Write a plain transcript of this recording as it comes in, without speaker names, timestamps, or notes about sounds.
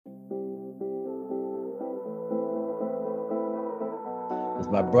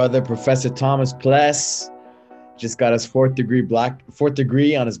My brother, Professor Thomas Pless, just got his fourth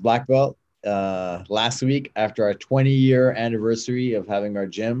degree on his black belt last week after our 20-year anniversary of having our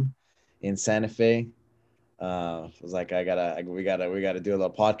gym in Santa Fe. I was like, we gotta do a little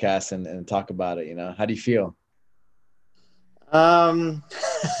podcast and talk about it. You know, how do you feel? I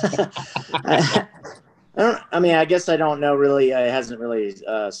guess I don't know really. It hasn't really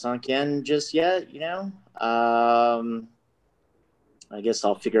sunk in just yet, you know. I guess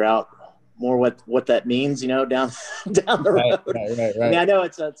I'll figure out more what that means, you know, down the road. Right. I mean, I know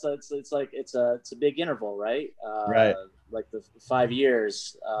it's a big interval, right? Right. Like the 5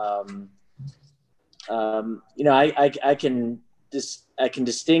 years. You know, I can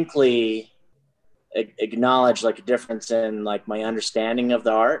distinctly acknowledge like a difference in like my understanding of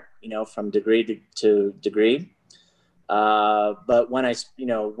the art, you know, from degree to degree. But when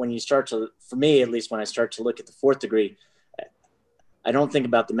when you start to, for me at least, when I start to look at the fourth degree, I don't think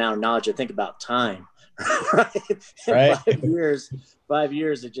about the amount of knowledge. I think about time. Right. 5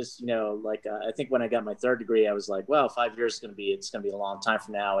 years. It just, you know, like I think when I got my third degree, I was like, well, 5 years it's going to be a long time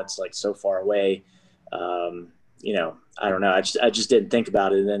from now. It's like so far away. You know, I don't know. I just didn't think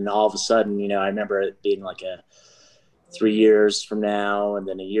about it. And then all of a sudden, you know, I remember it being like 3 years from now, and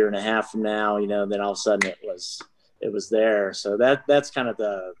then a year and a half from now, you know, and then all of a sudden it was there. So that's kind of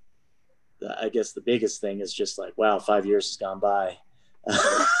the I guess the biggest thing is just like, wow, 5 years has gone by.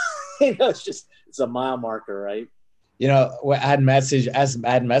 You know, it's a mile marker, right? You know, I'd message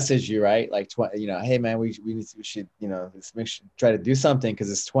you, right? Like, you know, hey man, we should, you know, try to do something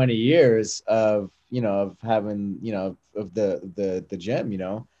because it's 20 years of, you know, of having, you know, of the gym, you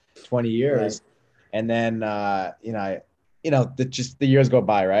know, 20 years, right. And then the years go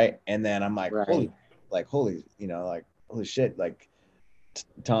by, right? And then I'm like, right. holy, you know, like holy shit, like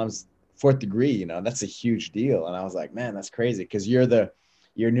Tom's fourth degree, you know, that's a huge deal. And I was like, man, that's crazy because you're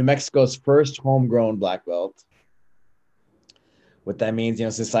New Mexico's first homegrown black belt. What that means, you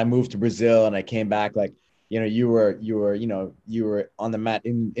know, since I moved to Brazil and I came back, like, you know, you were on the mat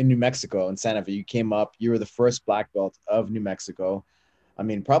in New Mexico in Santa Fe. You came up, you were the first black belt of New Mexico. I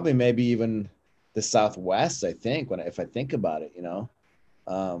mean, probably maybe even the Southwest, I think, if I think about it, you know,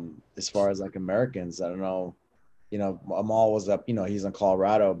 as far as like Americans, I don't know, you know, Amal was up, you know, he's in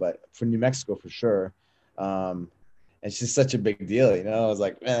Colorado, but for New Mexico for sure. It's just such a big deal, you know. I was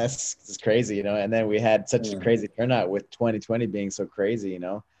like, man, that's crazy, you know. And then we had such a crazy turnout with 2020 being so crazy, you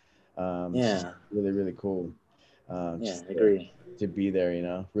know. It's really, really cool. I agree. To be there, you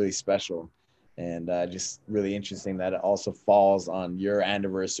know, really special, and just really interesting that it also falls on your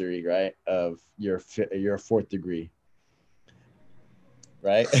anniversary, right, of your fourth degree,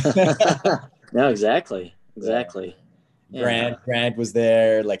 right? No, exactly. Yeah. Grant was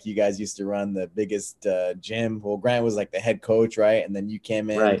there. Like, you guys used to run the biggest gym. Well, Grant was like the head coach, right? And then you came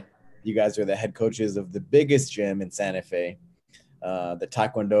in. Right. You guys were the head coaches of the biggest gym in Santa Fe, the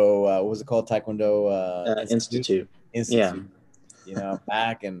Taekwondo. What was it called? Taekwondo Institute. Yeah. You know,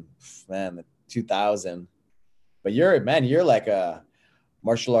 back in the 2000. But you're like a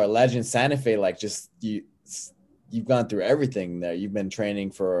martial art legend, Santa Fe. Like, just you've gone through everything there. You've been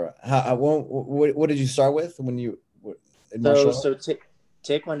training for what did you start with when you? So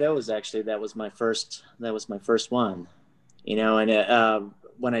Taekwondo was my first one, you know, and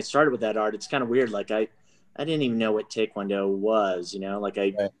when I started with that art, it's kind of weird. Like I didn't even know what Taekwondo was, you know, like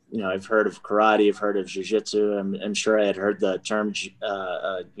you know, I've heard of karate, I've heard of jiu-jitsu. I'm sure I had heard the term,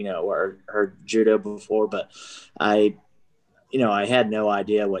 you know, or heard judo before, but I had no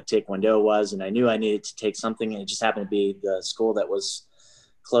idea what Taekwondo was, and I knew I needed to take something, and it just happened to be the school that was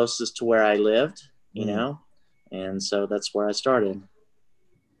closest to where I lived, you know. And so that's where I started.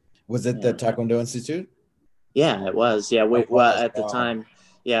 Was it the Taekwondo Institute? Yeah, it was. Yeah, at the time,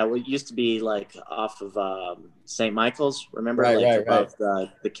 it used to be like off of St. Michael's. Remember, above the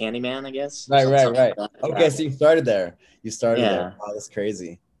Candyman, I guess. Right. Okay, so you started there. There. Wow, that's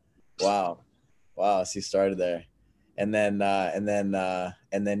crazy. Wow. So you started there, and then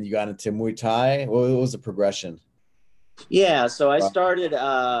you got into Muay Thai. What was the progression? Yeah, so I started,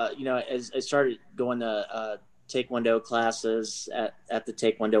 you know, as I started going to Taekwondo classes at the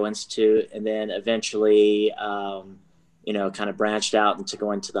Taekwondo Institute, and then eventually, you know, kind of branched out into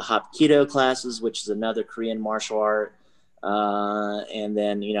going to the Hapkido classes, which is another Korean martial art. And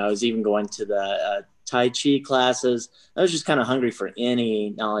then, you know, I was even going to the Tai Chi classes. I was just kind of hungry for any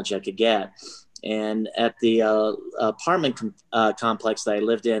knowledge I could get. And at the apartment complex that I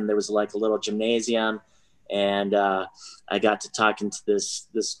lived in, there was like a little gymnasium. And I got to talking to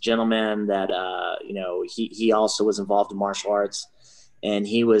this gentleman that, you know, he also was involved in martial arts, and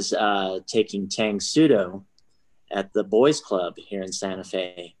he was taking Tang Sudo at the boys club here in Santa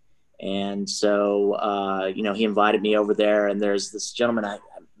Fe. And so, he invited me over there, and there's this gentleman,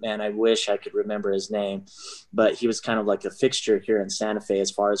 I wish I could remember his name, but he was kind of like a fixture here in Santa Fe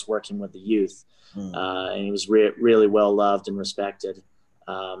as far as working with the youth. And he was really well loved and respected.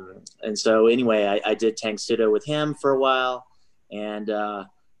 And so anyway, I did Tang Soo Do with him for a while. And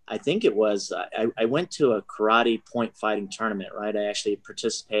I think it was, I went to a karate point fighting tournament, right? I actually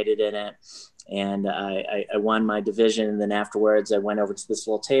participated in it. And I won my division. And then afterwards, I went over to this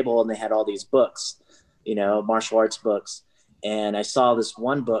little table, and they had all these books, martial arts books. And I saw this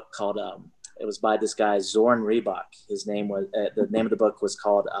one book called, it was by this guy, Zorn Reebok. His name was, the name of the book was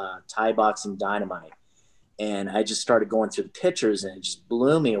called Thai Boxing Dynamite. And I just started going through the pictures, and it just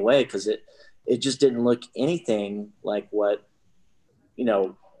blew me away, because it just didn't look anything like what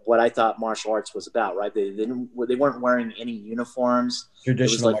I thought martial arts was about, right? They weren't wearing any uniforms.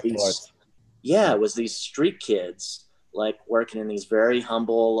 Traditional martial arts. Yeah, it was these street kids, like, working in these very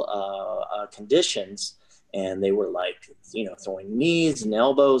humble conditions, and they were like, throwing knees and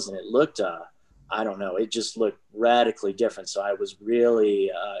elbows, and it looked, I don't know, it just looked radically different. So I was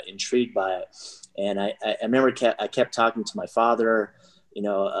really intrigued by it, and I remember I kept talking to my father,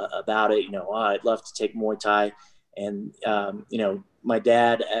 about it. I'd love to take Muay Thai, and my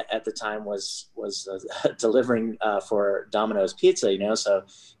dad at the time was delivering for Domino's Pizza, so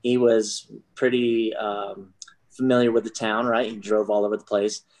he was pretty familiar with the town, right? He drove all over the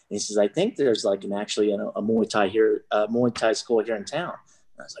place. And he says, I think there's like actually a Muay Thai here, Muay Thai school here in town.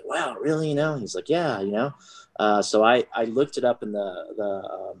 And I was like, wow, really? He's like, yeah, so I looked it up in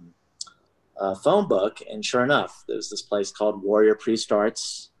the phone book, and sure enough, there's this place called Warrior Priest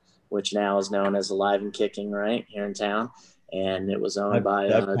Arts, which now is known as Alive and Kicking, right, here in town. And it was owned by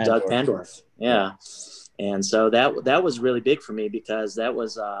Doug Pandorf. Yeah. And so that was really big for me, because that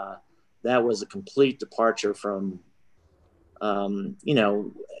was a complete departure from,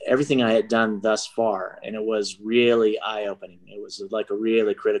 everything I had done thus far. And it was really eye-opening. It was like a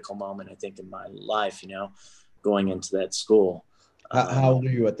really critical moment, I think, in my life, going into that school. How old were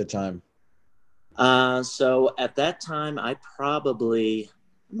you at the time? So at that time, I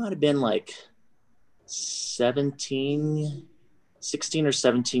might have been like 16 or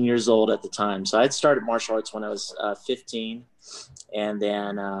 17 years old at the time. So I'd started martial arts when I was 15. And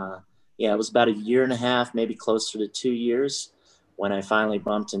then, it was about a year and a half, maybe closer to 2 years, when I finally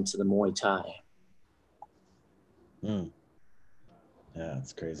bumped into the Muay Thai. Yeah,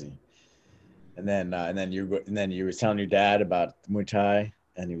 that's crazy. And then you were telling your dad about Muay Thai,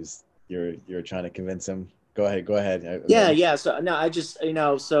 and you were trying to convince him. Go ahead. Yeah. So no, I just,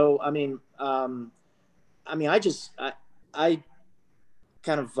 so, I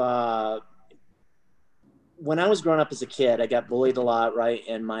kind of, when I was growing up as a kid, I got bullied a lot, right?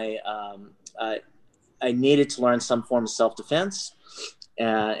 And I needed to learn some form of self-defense.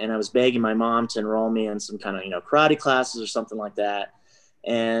 And I was begging my mom to enroll me in some kind of, karate classes or something like that.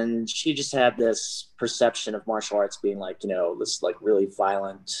 And she just had this perception of martial arts being like, this like really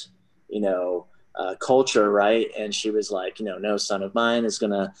violent, culture, right? And she was like, no son of mine is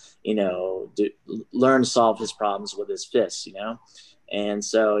gonna, learn to solve his problems with his fists, And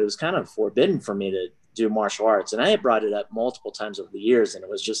so it was kind of forbidden for me to do martial arts. And I had brought it up multiple times over the years, and it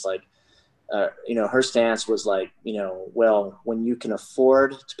was just like, her stance was like, well, when you can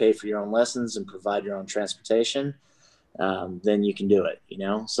afford to pay for your own lessons and provide your own transportation, then you can do it,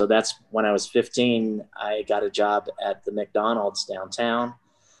 So that's when I was 15, I got a job at the McDonald's downtown.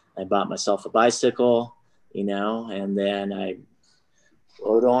 I bought myself a bicycle, and then I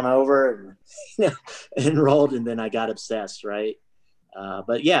rode on over and, enrolled, and then I got obsessed, right?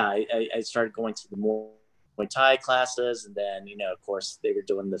 But yeah, I started going to the Muay Thai classes, and then, of course, they were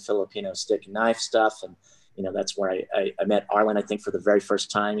doing the Filipino stick and knife stuff. And, that's where I met Arlen, I think, for the very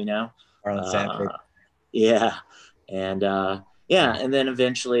first time, Arlen Sanford. Yeah. And, and then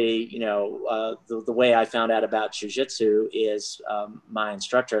eventually, the way I found out about jiu-jitsu is my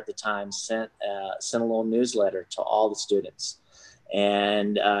instructor at the time sent a little newsletter to all the students.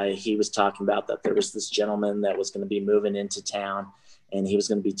 And he was talking about that there was this gentleman that was going to be moving into town, and he was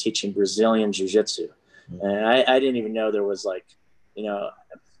going to be teaching Brazilian jiu-jitsu. And I didn't even know there was like,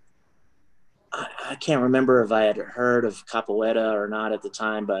 I can't remember if I had heard of capoeira or not at the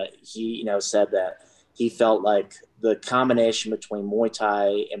time, but he, said that he felt like the combination between Muay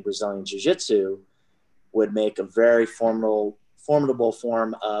Thai and Brazilian Jiu-Jitsu would make a very formidable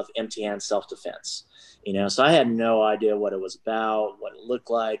form of empty hand self-defense. So I had no idea what it was about, what it looked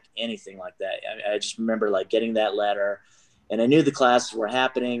like, anything like that. I just remember like getting that letter, and I knew the classes were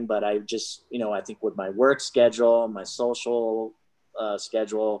happening, but I just, I think with my work schedule, my social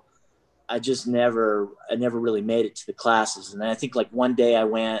schedule, I never really made it to the classes. And I think like one day I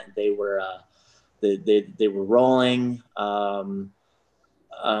went, they were rolling. I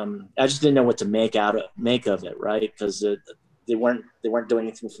just didn't know what to make of it, right? Because they weren't doing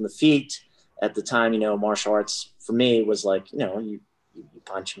anything from the feet at the time. Martial arts for me was like, you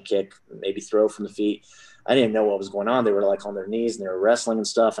punch and kick, maybe throw from the feet. I didn't know what was going on. They were like on their knees and they were wrestling and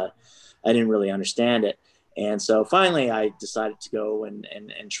stuff. I didn't really understand it. And so finally I decided to go and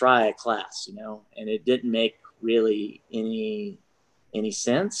try a class, and it didn't make really any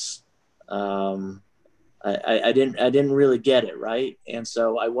sense. I didn't really get it, right? And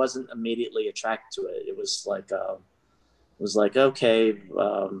so I wasn't immediately attracted to it. It was like, okay,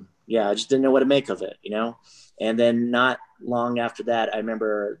 yeah, I just didn't know what to make of it, And then not long after that, I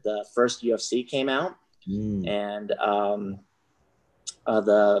remember the first UFC came out, and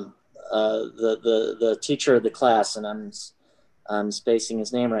the teacher of the class, and I'm spacing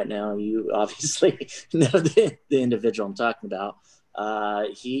his name right now. You obviously know the individual I'm talking about.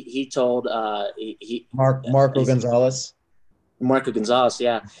 He told Marco Gonzalez. Marco Gonzalez,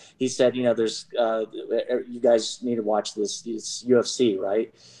 yeah. He said, there's you guys need to watch this UFC,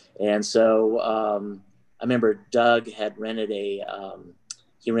 right? And so I remember Doug had rented a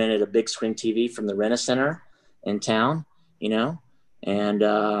big screen TV from the Rent-A-Center in town, and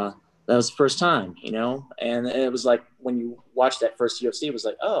that was the first time, and it was like when you watched that first UFC, it was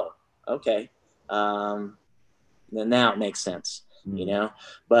like, oh, okay, then now it makes sense.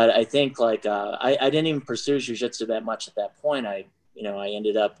 But I think like I didn't even pursue jiu-jitsu that much at that point. I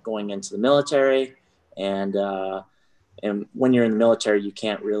ended up going into the military, and when you're in the military, you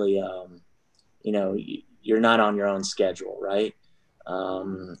can't really you're not on your own schedule, right?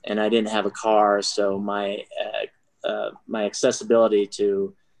 And I didn't have a car, so my accessibility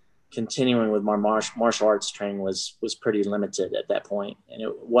to continuing with my martial arts training was pretty limited at that point. And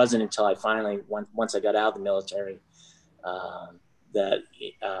it wasn't until I finally once I got out of the military that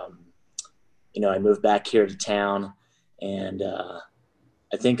I moved back here to town, and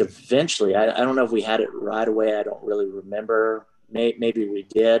I think eventually I don't know if we had it right away. I don't really remember. Maybe we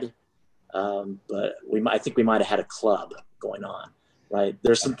did, but I think we might have had a club going on. Right,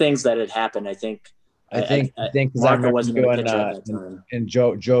 there's some things that had happened. I think Marco wasn't in the picture at that time. And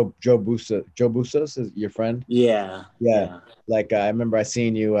Joe Bustos is your friend. Yeah. Like I remember I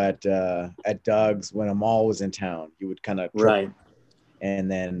seen you at Doug's when Amal was in town. You would kind of right. And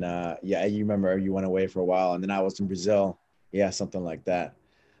then you remember you went away for a while, and then I was in Brazil. Yeah, something like that.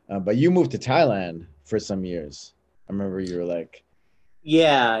 But you moved to Thailand for some years. I remember you were like.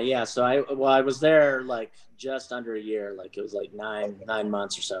 Yeah. So I was there like just under a year. Like it was like nine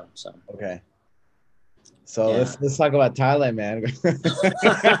months or so. So okay. So let's talk about Thailand, man.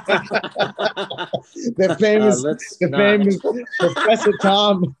 the famous Professor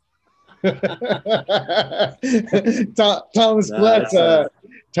Tom. Thomas Blatt,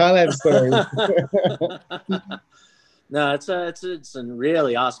 Thailand story. No, it's a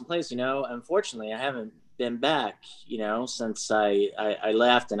really awesome place. Unfortunately, I haven't been back, since I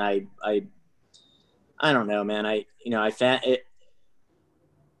left, and I don't know, man. I found it.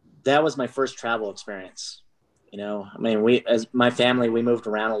 That was my first travel experience. I mean, as my family, we moved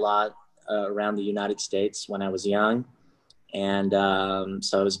around a lot around the United States when I was young. And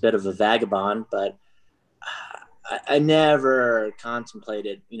so I was a bit of a vagabond, but I never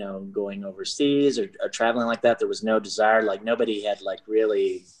contemplated, going overseas or traveling like that. There was no desire. Like nobody had like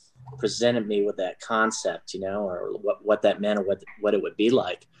really presented me with that concept, or what that meant or what it would be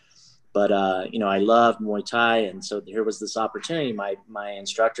like. But, I loved Muay Thai. And so here was this opportunity. My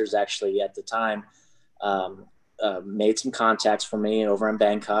instructors actually at the time made some contacts for me over in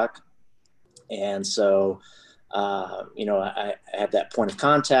Bangkok. And so, I had that point of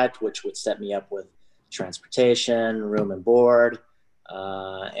contact, which would set me up with transportation, room and board.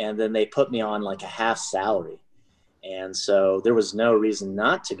 And then they put me on like a half salary. And so there was no reason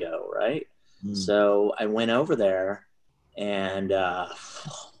not to go. Right. So I went over there, and,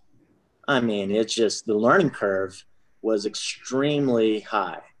 I mean, it's just the learning curve was extremely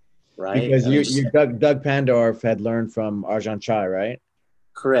high, right? Because Doug Pandorf had learned from Arjan Chai, right?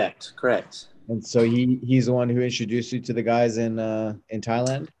 Correct. And so he's the one who introduced you to the guys in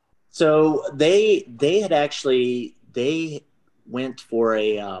Thailand. So they went for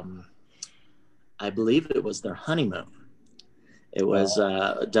a I believe it was their honeymoon. It was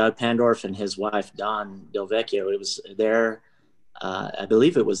Doug Pandorf and his wife Dawn Del Vecchio. It was their I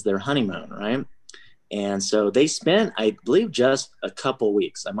believe it was their honeymoon, right? And so they spent, I believe, just a couple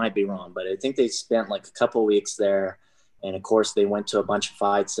weeks. I might be wrong, but I think they spent like a couple weeks there. And of course, they went to a bunch of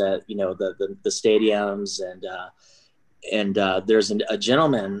fights at the stadiums, and there's a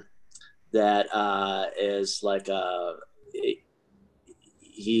gentleman that is like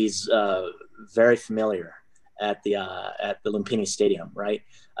he's very familiar at the Lumpini Stadium, right?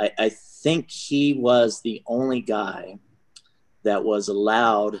 I think he was the only guy that was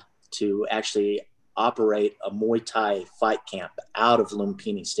allowed to actually operate a Muay Thai fight camp out of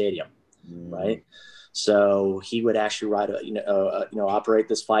Lumpini Stadium, right? So he would actually operate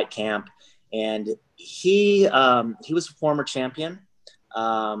this fight camp, and he was a former champion.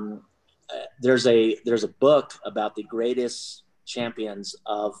 There's a book about the greatest champions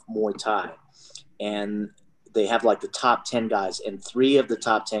of Muay Thai, and they have like the top 10 guys, and 3 of the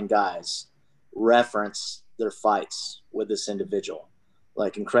top 10 guys reference their fights with this individual.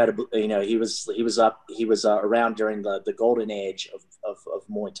 Like incredible, he was around during the golden age of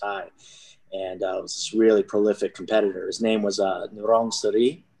Muay Thai, and was a really prolific competitor. His name was Nurong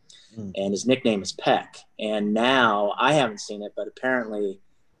Sari, and his nickname is Peck. And now I haven't seen it, but apparently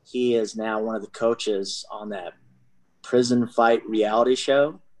he is now one of the coaches on that prison fight reality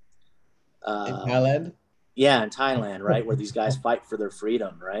show. In Thailand? Yeah, in Thailand, right, where these guys fight for their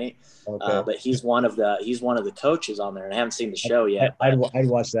freedom, right? Okay. But he's one of the coaches on there, and I haven't seen the show yet. I'd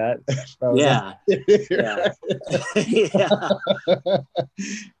watch that. Yeah. Yeah.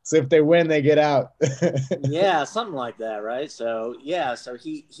 So if they win, they get out. Yeah, something like that, right? So yeah, so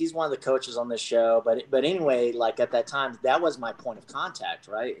he's one of the coaches on this show. But anyway, like at that time, that was my point of contact,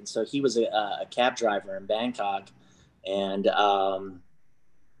 right? And so he was a cab driver in Bangkok, and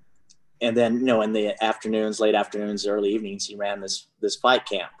then, in the afternoons, late afternoons, early evenings, he ran this fight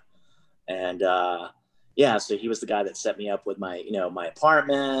camp. And so he was the guy that set me up with my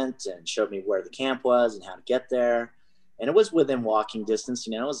apartment and showed me where the camp was and how to get there. And it was within walking distance,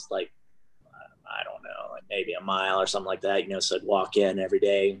 it was like, I don't know, like maybe a mile or something like that, so I'd walk in every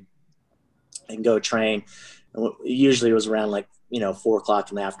day and go train. And usually it was around like, 4:00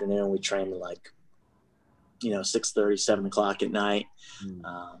 in the afternoon. We trained like, 6:30, 7:00 at night.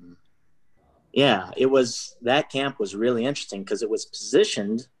 That camp was really interesting because it was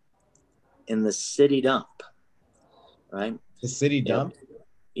positioned in the city dump, right? The city dump?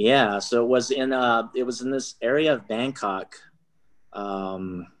 Yeah. So it was in this area of Bangkok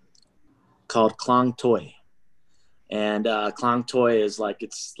called Klang Toi. And Klang Toi is like,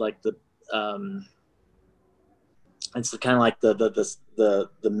 it's like it's kind of like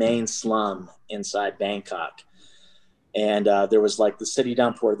the main slum inside Bangkok. And there was like the city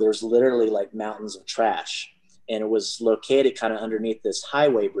dump where there's literally like mountains of trash, and it was located kind of underneath this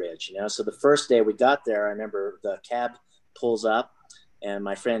highway bridge, So the first day we got there, I remember the cab pulls up, and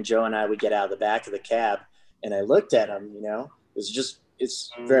my friend Joe and I would get out of the back of the cab, and I looked at him,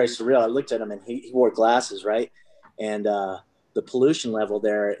 it's very surreal. I looked at him, and he wore glasses, right? And the pollution level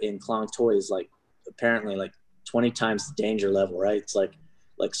there in Klang Toi is like apparently like 20 times the danger level, right? It's like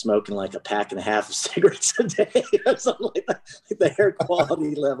smoking like a pack and a half of cigarettes a day or something like that, like the air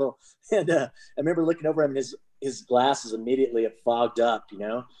quality level. And I remember looking over him, and his glasses immediately fogged up,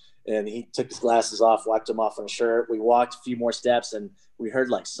 and he took his glasses off, wiped them off on his shirt. We walked a few more steps, and we heard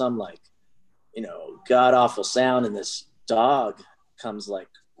like some god awful sound. And this dog comes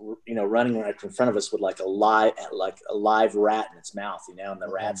running right in front of us with like a live rat in its mouth, and the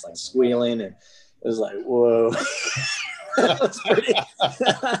rat's like squealing, and it was like, whoa. It's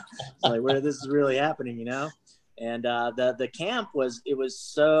like where this is really happening, And the camp was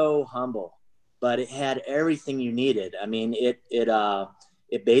so humble, but it had everything you needed. I mean,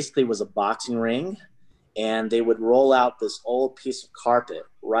 it basically was a boxing ring, and they would roll out this old piece of carpet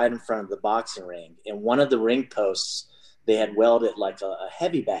right in front of the boxing ring. And one of the ring posts, they had welded like a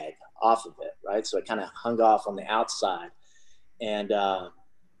heavy bag off of it, right? So it kind of hung off on the outside. And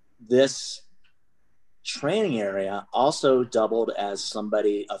this training area also doubled as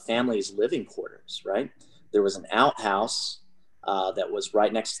a family's living quarters, right? There was an outhouse that was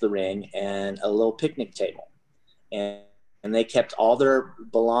right next to the ring, and a little picnic table, and they kept all their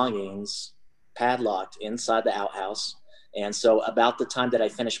belongings padlocked inside the outhouse. And so about the time that I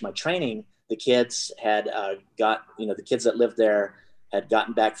finished my training, the kids had the kids that lived there had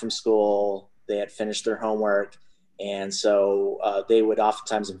gotten back from school. They had finished their homework. And so they would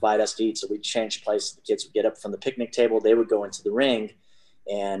oftentimes invite us to eat. So we'd change places. The kids would get up from the picnic table. They would go into the ring,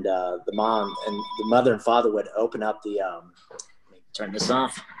 and the mother and father would open up the. Let me turn this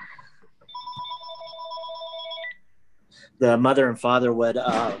off. The mother and father would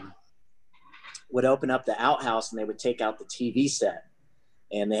open up the outhouse, and they would take out the TV set.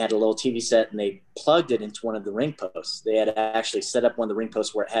 And they had a little TV set, and they plugged it into one of the ring posts. They had actually set up one of the ring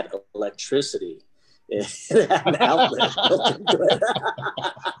posts where it had electricity. it had an outlet built into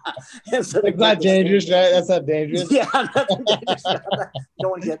it. So it's not dangerous, right? That's not dangerous. Yeah, nothing dangerous. You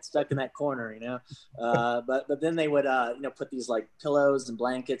don't want to get stuck in that corner, but then they would put these like pillows and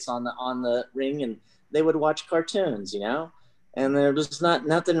blankets on the ring, and they would watch cartoons, and there was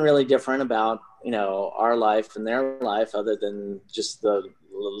nothing really different about our life and their life other than just the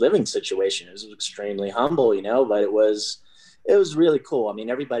living situation. It was extremely humble, but it was really cool. I mean,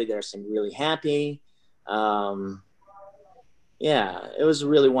 everybody there seemed really happy. Yeah, it was a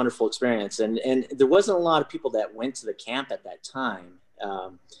really wonderful experience. And there wasn't a lot of people that went to the camp at that time.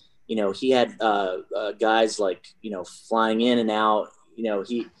 He had guys like, flying in and out,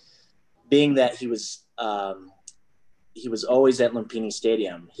 being that he was always at Lumpini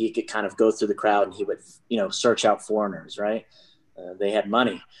Stadium. He could kind of go through the crowd and he would, search out foreigners, right? They had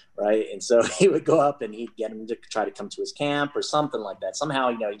money, right? And so he would go up and he'd get them to try to come to his camp or something like that.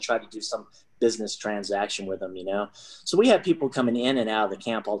 Somehow, he tried to do some business transaction with them, So we had people coming in and out of the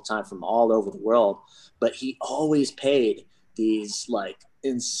camp all the time from all over the world, but he always paid these like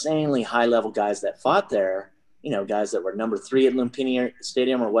insanely high level guys that fought there, guys that were number 3 at Lumpini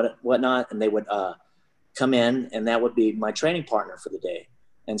Stadium or whatnot. And they would come in, and that would be my training partner for the day.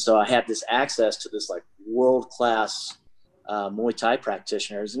 And so I had this access to this like world-class Muay Thai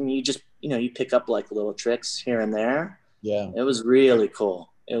practitioners, and you just, you pick up like little tricks here and there. Yeah. It was really cool.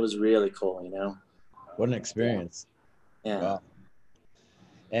 What an experience. Yeah. Wow.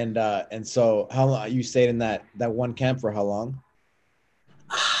 And so how long you stayed in that one camp for? How long?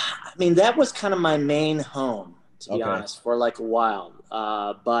 I mean, that was kind of my main home, to be honest, for like a while.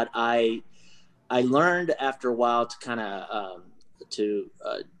 But I learned after a while to kind of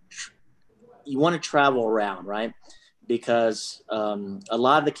you want to travel around, right? Because a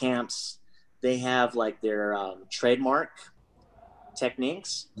lot of the camps, they have like their trademark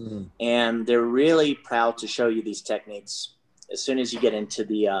techniques, and they're really proud to show you these techniques as soon as you get into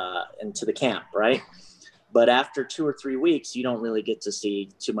the camp, right? But after 2 or 3 weeks, you don't really get to see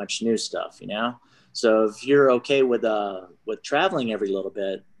too much new stuff, So if you're okay with traveling every little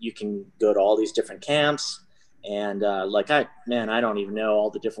bit, you can go to all these different camps. And I don't even know all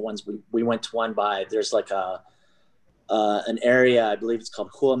the different ones. We went to one there's like an area, I believe it's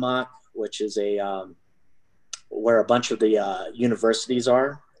called Huamak, which is where a bunch of the universities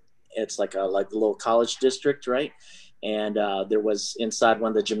are. It's like a little college district, right? And there was inside one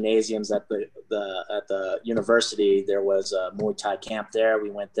of the gymnasiums at the university, there was a Muay Thai camp there.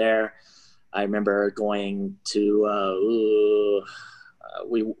 We went there. I remember going to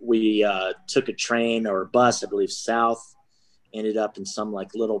we took a train or a bus, I believe, south, ended up in some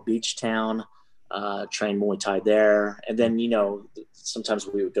like little beach town, trained Muay Thai there. And then, sometimes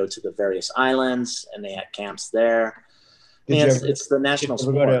we would go to the various islands and they had camps there. It's the national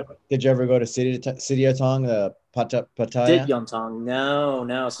sport. Did you ever go to Sityodtong, the Pattaya? Sityodtong,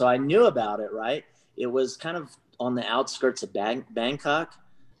 no. So I knew about it, right? It was kind of on the outskirts of Bangkok.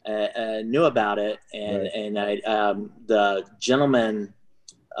 Knew about it, and I the gentleman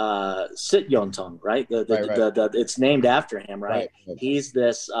Sityodtong, right? It's named after him, right? He's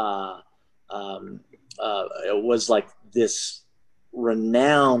this it was like this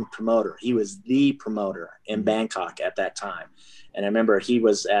renowned promoter. He was the promoter in Bangkok at that time. And I remember he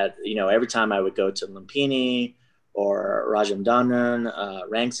was at, every time I would go to Lumpini or Rajamdanan,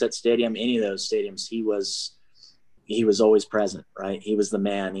 Rangsit Stadium, any of those stadiums, he was always present, right? He was the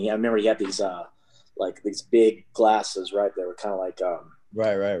man. I remember he had these these big glasses, right? They were kind of like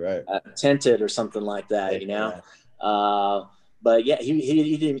right. Tinted or something like that, But yeah,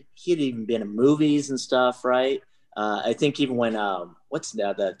 he'd even been in movies and stuff, right? I think even when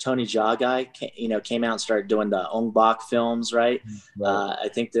the Tony Jaa guy came out and started doing the Ong Bak films, right? I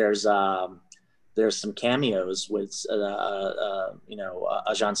think there's some cameos with Ajahn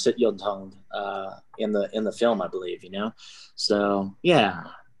Sityodtong in the film, I believe, So yeah.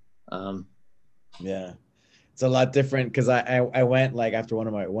 Yeah, it's a lot different because I went like after one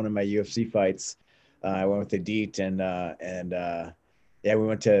of my UFC fights, I went with Adit and yeah, we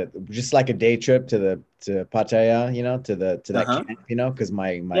went to just like a day trip to Pattaya, to that camp, because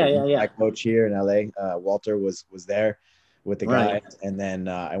my coach here in LA, Walter was there with the guys, and then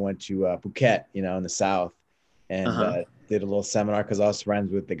I went to Phuket, in the south, and did a little seminar because I was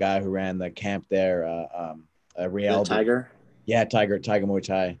friends with the guy who ran the camp there, Riel Tiger. Yeah, Tiger Muay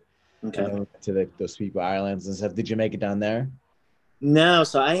Thai. Okay. And went to those People Islands and stuff. Did you make it down there? No,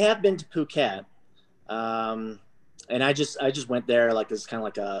 so I have been to Phuket. And I just went there like as kind of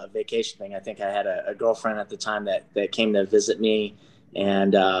like a vacation thing. I think I had a girlfriend at the time that came to visit me,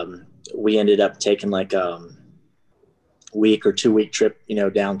 and we ended up taking like week or 2 week trip,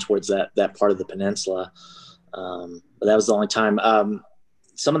 down towards that part of the peninsula. But that was the only time.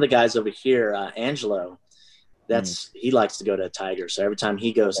 Some of the guys over here, Angelo, he likes to go to Tiger. So every time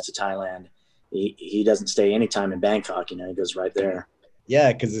he goes to Thailand, he doesn't stay any time in Bangkok. He goes right there.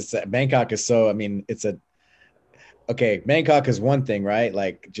 Yeah, because Bangkok is so. I mean, Bangkok is one thing, right?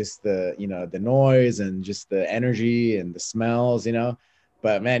 Like just the the noise and just the energy and the smells,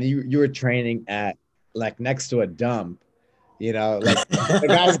 But man, you were training at like next to a dump, like the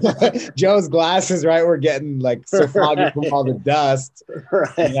guys, Joe's glasses, right? Were getting like so foggy from all the dust,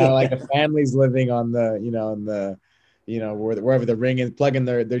 right. Like the families living on the, in the, wherever the ring is, plugging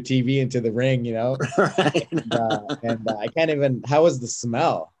their TV into the ring, Right. and I can't even. How was the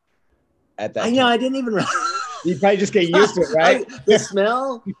smell at that? I didn't even. You probably just get used to it, right? The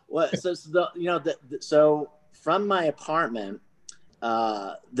smell. What? So from my apartment,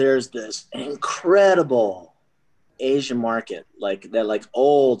 there's this incredible Asian market, like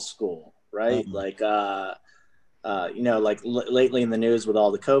old school, right? Lately in the news with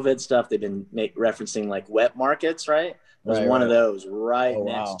all the COVID stuff, they've been referencing like wet markets, right? There's one of those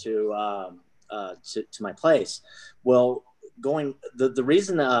next to my place. Well, the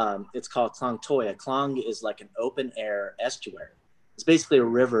reason it's called Klang Toa. Klang is like an open air estuary. It's basically a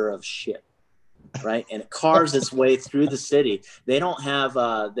river of shit, right? And it carves its way through the city. They don't have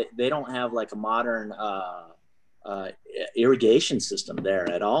like a modern irrigation system there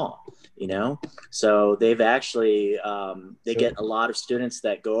at all, So they've actually they get a lot of students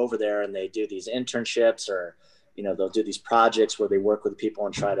that go over there and they do these internships, or they'll do these projects where they work with people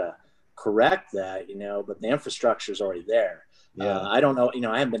and try to correct that, but the infrastructure is already there. Yeah. I don't know,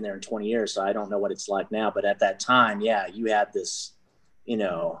 I haven't been there in 20 years, so I don't know what it's like now, but at that time, yeah, you had this,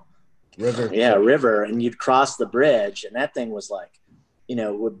 river, and you'd cross the bridge, and that thing was like,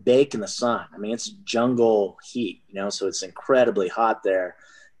 would bake in the sun. I mean, it's jungle heat, so it's incredibly hot there.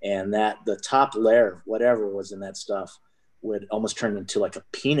 And that the top layer of whatever was in that stuff would almost turn into like a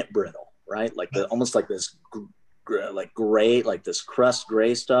peanut brittle, right? Like almost like this like gray, like this crust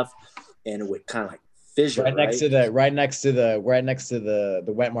gray stuff. And it would kind of like fissure right next to the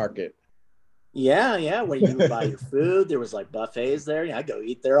wet market. Yeah. Where you would buy your food. There was like buffets there. Yeah, I go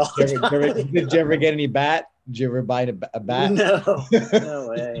eat there all the time. Did you ever get any bat? Did you ever buy a bat? No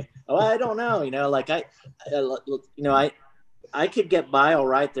way. Oh, I don't know. I could get by all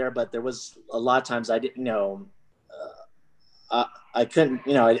right there, but there was a lot of times I didn't I couldn't,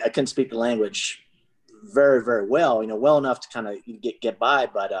 I couldn't speak the language very, very well, well enough to kind of get by.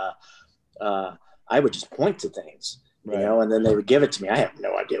 But I would just point to things, and then they would give it to me. I have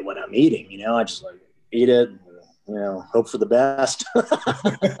no idea what I'm eating, I just like eat it, hope for the best.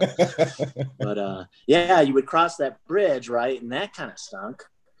 But yeah, you would cross that bridge, right? And that kind of stunk.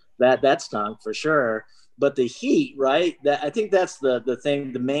 That stunk for sure. But the heat, right? I think that's the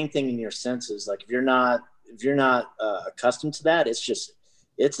thing, the main thing in your senses. Like if you're not accustomed to that,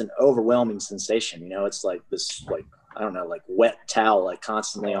 it's an overwhelming sensation. It's like this, like, I don't know, like wet towel, like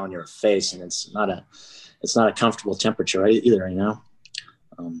constantly on your face. And it's not a comfortable temperature either,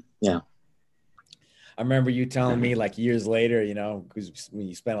 yeah. I remember you telling me like years later, because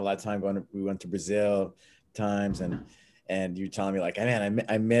you spent a lot of time we went to Brazil times, and you're telling me like, man,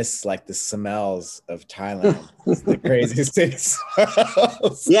 I miss like the smells of Thailand. It's the craziest things.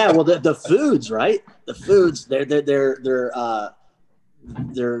 Yeah, well, the foods, right? The foods,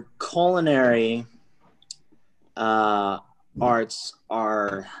 their culinary arts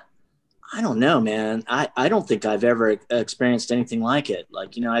are, I don't know, man. I don't think I've ever experienced anything like it.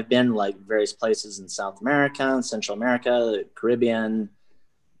 Like, I've been like various places in South America and Central America, the Caribbean,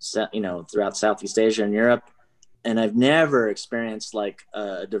 throughout Southeast Asia and Europe. And I've never experienced like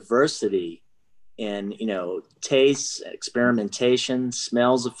a diversity in, tastes, experimentation,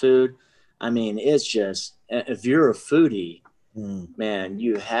 smells of food. I mean, it's just, if you're a foodie, man,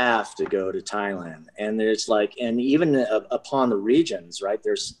 you have to go to Thailand. And there's like, and even upon the regions, right?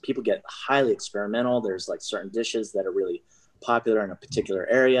 There's people get highly experimental. There's like certain dishes that are really popular in a particular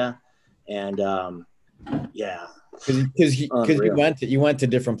area. And yeah. Because you went to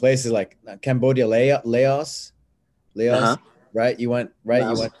different places like Cambodia, Laos, right? You went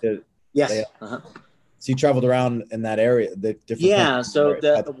Laos. You went to yes. So you traveled around in that area, the different so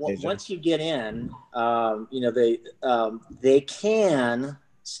once you get in, they can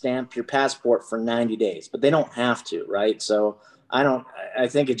stamp your passport for 90 days, but they don't have to, right? So I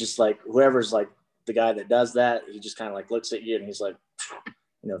think it just like whoever's like the guy that does that, he just kind of like looks at you and he's like,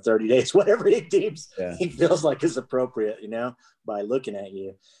 30 days, whatever he deems he feels like is appropriate, by looking at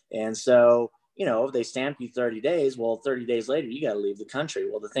you. And so, if they stamp you 30 days, well, 30 days later, you got to leave the country.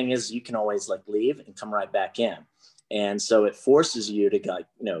 Well, the thing is, you can always like leave and come right back in. And so it forces you to go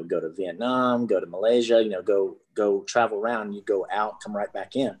to Vietnam, go to Malaysia, go travel around, you go out, come right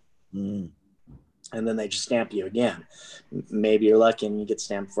back in. And then they just stamp you again. Maybe you're lucky and you get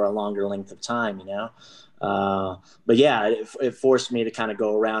stamped for a longer length of time, but yeah, it forced me to kind of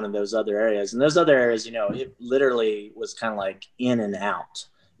go around in those other areas. And those other areas, it literally was kind of like in and out,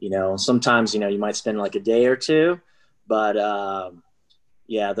 sometimes, you might spend like a day or two, but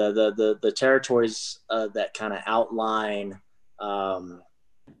yeah, the territories that kind of outline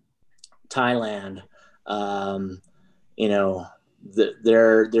Thailand,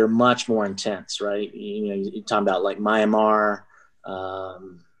 they're much more intense, right? You're talking about like Myanmar,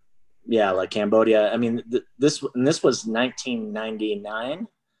 like Cambodia. I mean, this was 1999,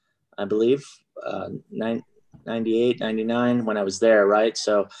 I believe, 98, 99 when I was there, right?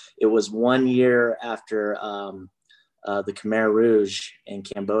 So it was 1 year after the Khmer Rouge in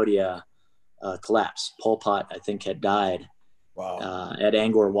Cambodia collapsed. Pol Pot, I think, had died. Wow. At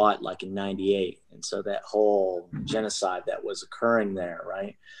Angkor Wat, like in 98. And so that whole genocide that was occurring there,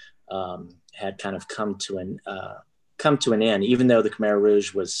 right, had kind of come to an end, even though the Khmer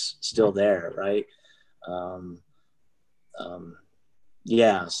Rouge was still there, right?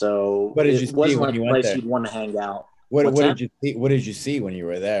 Yeah, so what did you see wasn't when like you a went place there? you'd want to hang out. What did you see? What did you see when you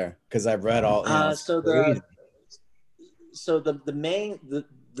were there? Because I've read all.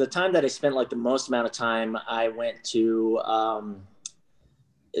 The time that I spent like the most amount of time, I went to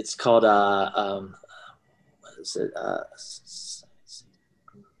it's called what is it?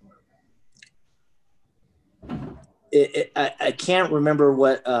 I can't remember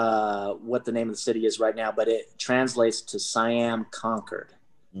what the name of the city is right now, but it translates to Siam Conquered,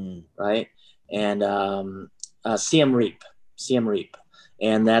 right? And Siem Reap,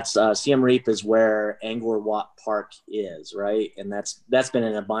 and that's Siem Reap is where Angkor Wat Park is, right? And that's been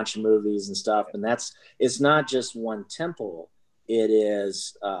in a bunch of movies and stuff. And it's not just one temple; it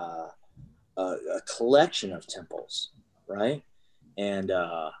is a collection of temples, right? And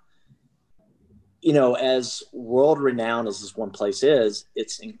as world renowned as this one place is,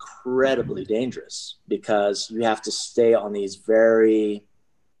 it's incredibly dangerous because you have to stay on these very,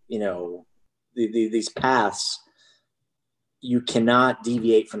 these paths. You cannot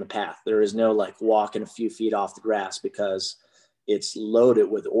deviate from the path. There is no like walking a few feet off the grass because it's loaded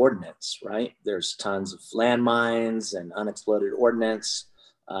with ordnance, right? There's tons of landmines and unexploded ordnance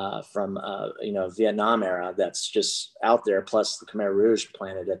from Vietnam era that's just out there. Plus the Khmer Rouge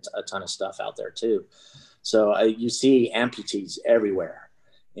planted a ton of stuff out there too. So you see amputees everywhere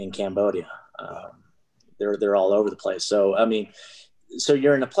in Cambodia. They're all over the place. So I mean, so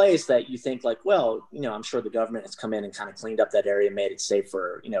you're in a place that you think like, well, I'm sure the government has come in and kind of cleaned up that area, made it safe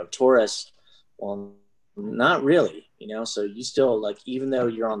for tourists. Well, not really, So you still like, even though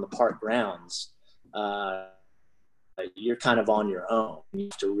you're on the park grounds, you're kind of on your own. You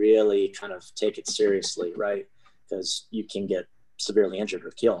have to really kind of take it seriously, right? Because you can get severely injured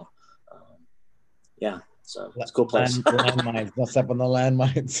or killed. Yeah, so it's a cool place. Landmines, don't step on the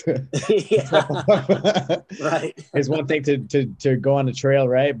landmines. Yeah, right. It's one thing to go on a trail,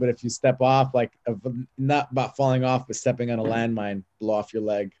 right? But if you step off, like not about falling off, but stepping on a landmine, blow off your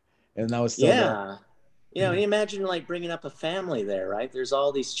leg, and that was still there. You imagine like bringing up a family there, right? There's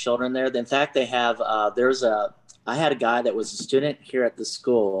all these children there. In fact, they have. I had a guy that was a student here at the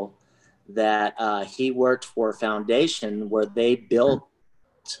school that he worked for a foundation where they built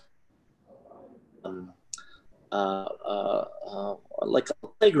like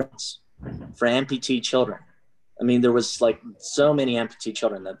playgrounds for amputee children. I mean, there was like so many amputee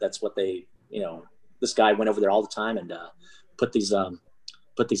children that's what they, this guy went over there all the time and put these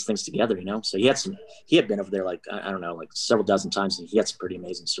things together, So he had been over there like, I don't know, like several dozen times, and he had some pretty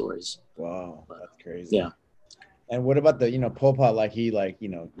amazing stories. Wow, that's crazy. Yeah. And what about the, Pol Pot, like he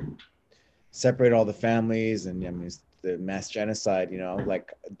separate all the families and the mass genocide,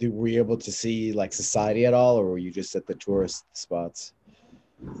 like were you able to see like society at all, or were you just at the tourist spots?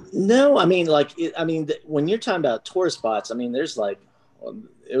 No, I mean, when you're talking about tourist spots, I mean, there's like,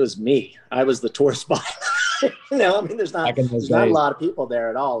 it was me. I was the tourist spot. There's not a lot of people there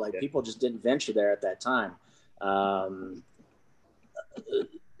at all. Like people just didn't venture there at that time.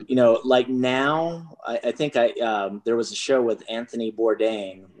 Like now, I think there was a show with Anthony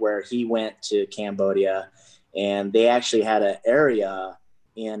Bourdain where he went to Cambodia, and they actually had an area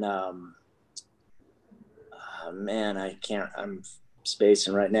in, I'm I'm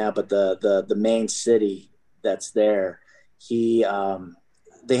spacing right now, but the main city that's there, he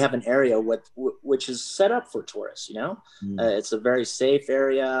they have an area which is set up for tourists, it's a very safe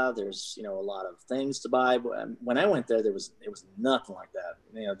area. There's, a lot of things to buy. When I went there, it was nothing like that.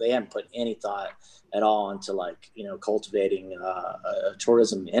 They hadn't put any thought at all into cultivating a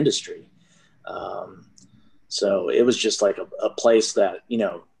tourism industry. So it was just like a place that,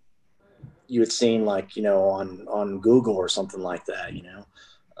 you had seen on Google or something like that,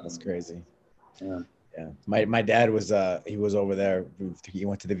 That's crazy. Yeah. Yeah. My dad was, he was over there. He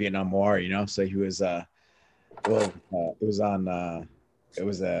went to the Vietnam War, so he was, it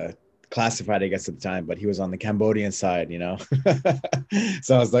was classified, I guess, at the time, but he was on the Cambodian side,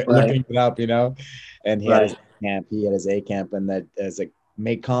 so I was like looking it up, and he had his camp, A camp, and that is like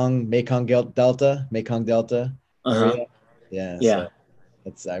Mekong Delta area. Yeah. Yeah.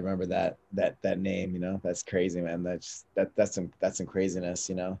 So I remember that name, that's crazy, man. That's some craziness,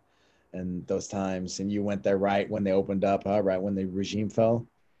 and those times. And you went there right when they opened up, right when the regime fell.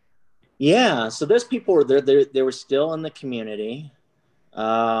 Yeah. So those people were there. They were still in the community.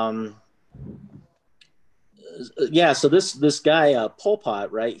 Yeah. So this guy, Pol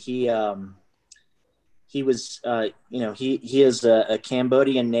Pot, right? He was, he is a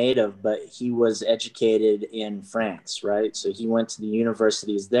Cambodian native, but he was educated in France, right? So he went to the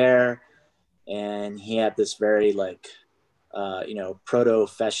universities there, and he had this very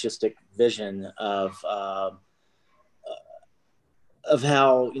proto-fascistic vision of how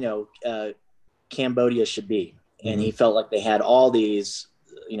Cambodia should be, and he felt like they had all these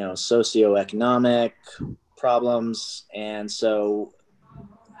socioeconomic problems, and so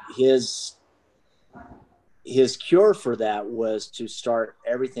his cure for that was to start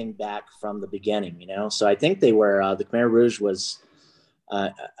everything back from the beginning. So I think they were the Khmer Rouge was.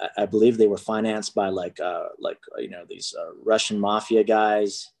 I believe they were financed by these Russian mafia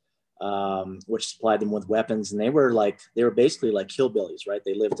guys, which supplied them with weapons, and they were basically like hillbillies, right?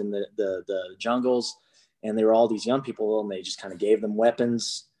 They lived in the jungles, and they were all these young people, and they just kind of gave them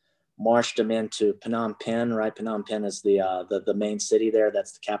weapons, marched them into Phnom Penh, right? Phnom Penh is the main city there.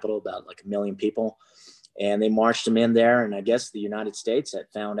 That's the capital, about 1 million people, and they marched them in there. And I guess the United States had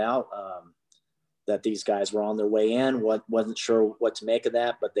found out that these guys were on their way in. Wasn't sure what to make of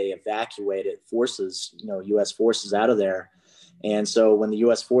that, but they evacuated forces, U.S. forces out of there. And so when the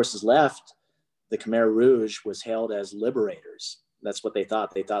U.S. forces left, the Khmer Rouge was hailed as liberators. That's what they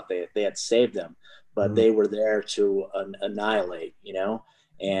thought. They thought they had saved them, but they were there to annihilate,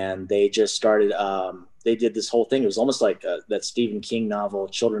 and they just started, they did this whole thing. It was almost like that Stephen King novel,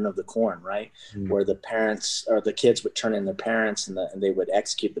 Children of the Corn, right? Where the parents or the kids would turn in their parents, and they would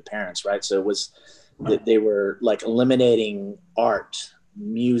execute the parents, right? So it was, they were like eliminating art,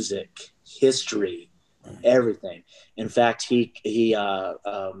 music, history, everything. In fact, he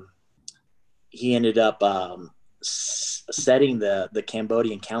ended up setting the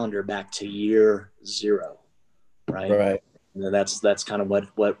Cambodian calendar back to year 0, right? Right. And that's kind of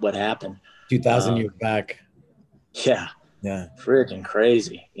what happened. 2000 years back. Yeah. Freaking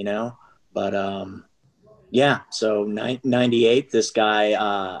crazy, but yeah. So 98, this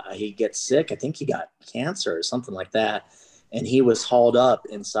guy, he gets sick. I think he got cancer or something like that. And he was hauled up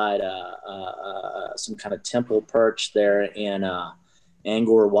inside some kind of temple perch there in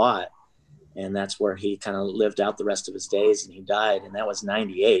Angkor Wat. And that's where he kind of lived out the rest of his days, and he died. And that was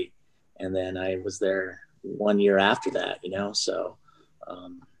 98. And then I was there 1 year after that, so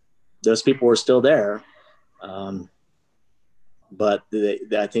those people were still there. But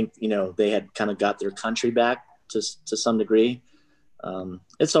I think, they had kind of got their country back to some degree.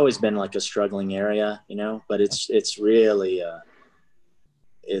 It's always been like a struggling area, but it's really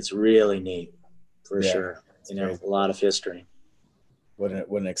neat for sure. A lot of history. What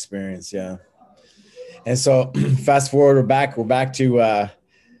an experience. Yeah. And so fast forward, we're back to,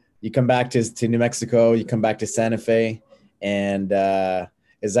 you come back to New Mexico, you come back to Santa Fe, and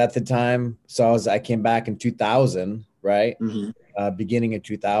is that the time? So I came back in 2000, right? Beginning of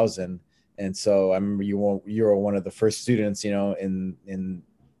 2000. And so I remember you were one of the first students, in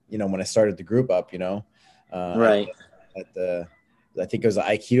when I started the group up, right. I think it was an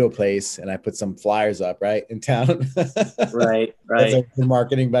Aikido place, and I put some flyers up right in town. Right. That's like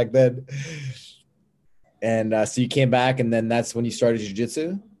marketing back then. And so you came back, and then that's when you started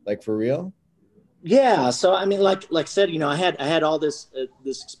jiu-jitsu, like for real? Yeah. So I mean, like I said, I had all this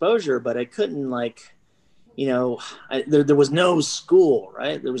exposure, but I couldn't there was no school,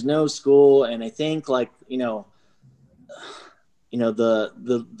 right? There was no school, and I think the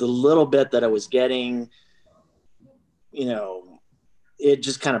little bit that I was getting, it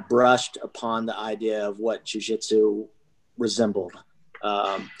just kind of brushed upon the idea of what jiu-jitsu resembled.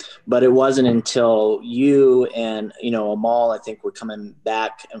 But it wasn't until you and, Amal, I think, were coming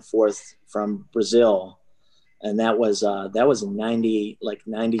back and forth from Brazil. And that was in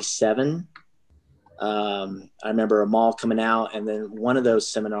 97. I remember Amal coming out, and then one of those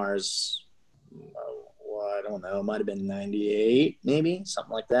seminars, I don't know, it might've been 98, maybe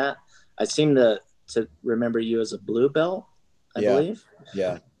something like that. I seem to remember you as a blue belt, I believe.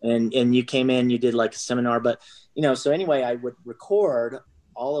 Yeah. And you came in, you did like a seminar, but so anyway, I would record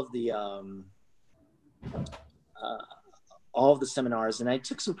all of the seminars, and I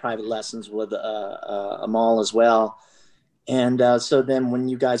took some private lessons with Amal as well. And so then when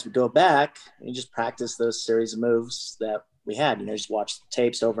you guys would go back, you just practice those series of moves that we had, just watch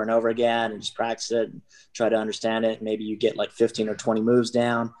tapes over and over again and just practice it and try to understand it. Maybe you get like 15 or 20 moves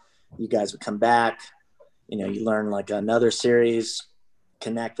down. You guys would come back, you learn like another series,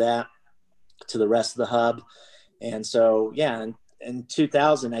 connect that to the rest of the hub. And so, yeah, in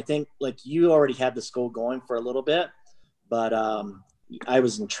 2000, I think like you already had the school going for a little bit, but I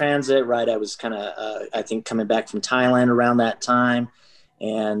was in transit, right? I was kind of, I think, coming back from Thailand around that time.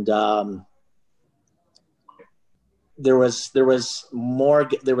 And there was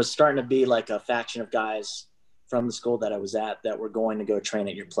starting to be like a faction of guys from the school that I was at that were going to go train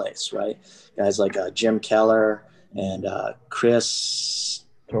at your place, right? Guys like Jim Keller and Chris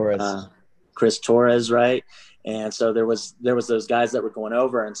Torres, right? And so there was those guys that were going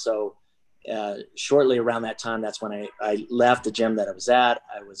over. And so shortly around that time, that's when I left the gym that I was at.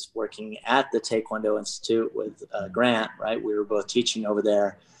 I was working at the Taekwondo Institute with Grant, right? We were both teaching over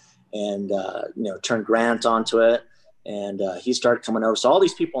there, and turned Grant onto it. And he started coming over. So all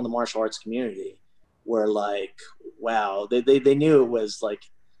these people in the martial arts community were like, wow, they knew it was like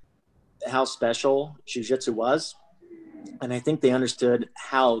how special jiu-jitsu was. And I think they understood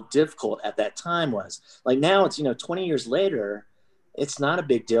how difficult at that time was. Like now it's, 20 years later, it's not a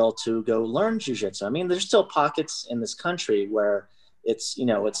big deal to go learn jiu-jitsu. I mean, there's still pockets in this country where it's,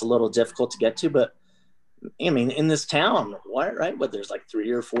 it's a little difficult to get to, but I mean, in this town, right? But there's like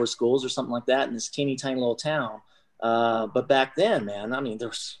 3 or 4 schools or something like that in this teeny tiny little town. But back then, man, I mean, there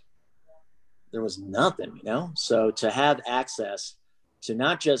was nothing, so to have access to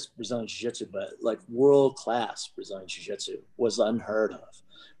not just Brazilian Jiu-Jitsu, but like world-class Brazilian Jiu-Jitsu was unheard of,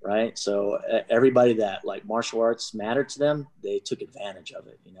 right? So everybody that like martial arts mattered to them, they took advantage of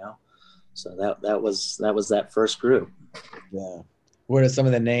it, So that was that first group. Yeah. What are some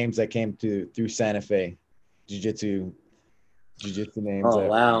of the names that came through Santa Fe Jiu-Jitsu names? Oh,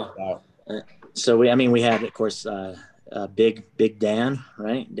 wow. So we had, of course, Big Dan,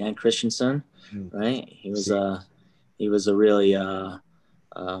 right? Dan Christensen, right? He was a really, at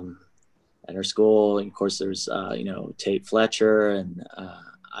our school. And of course there's, Tate Fletcher and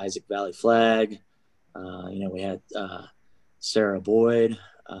Isaac Valley Flag. We had Sarah Boyd,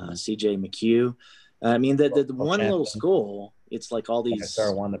 CJ McHugh. I mean, the one little school, it's like all these.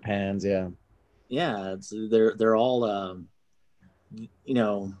 Sarah won the Pans, yeah. Yeah, they're all,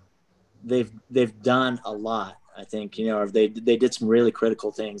 they've done a lot. I think, they did some really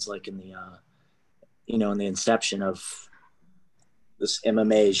critical things, like in the, in the inception of this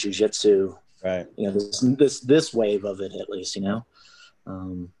MMA jiu-jitsu, right? This wave of it, at least,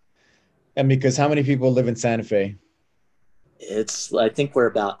 And because how many people live in Santa Fe? I think we're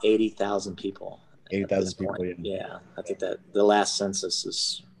about 80,000 people. 80,000 people. Yeah. I think that the last census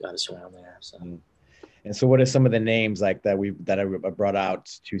has got us around there. So. And so what are some of the names like that I brought out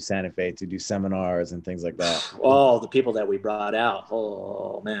to Santa Fe to do seminars and things like that? Oh, the people that we brought out.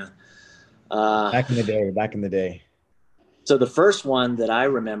 Oh, man. Back in the day. So the first one that I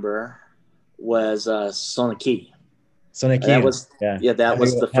remember was Sonaki. That was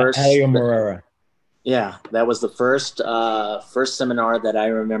the first. Helio Moreira. Yeah, that was the first seminar that I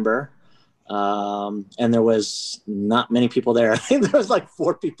remember. And there was not many people there. I think there was like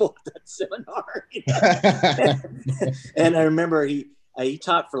 4 people at that seminar. And I remember he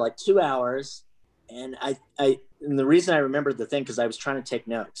taught for like 2 hours, and and the reason I remembered the thing, because I was trying to take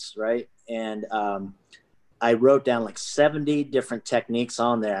notes, right? And I wrote down like 70 different techniques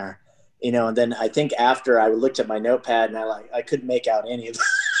on there, and then I think after I looked at my notepad and I couldn't make out any of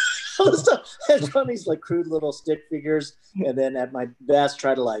stuff. I was on these like crude little stick figures, and then at my best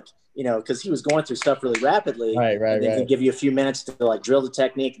try to because he was going through stuff really rapidly. Right. And then he'd give you a few minutes to like drill the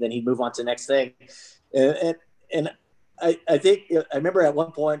technique, and then he'd move on to the next thing. And I think I remember at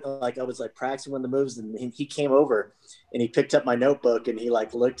one point, like I was like practicing one of the moves, and he came over and he picked up my notebook and he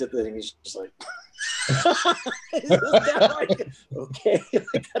like looked at it and he's just like, okay,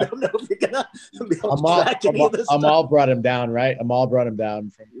 like, I don't know if you're gonna be able to track any of this stuff. Amal brought him down, right? Amal brought him down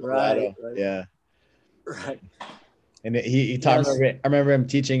from right. Yeah. Right. And he taught me. I remember him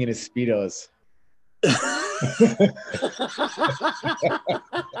teaching in his Speedos.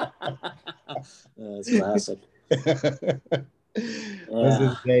 That's classic. Those are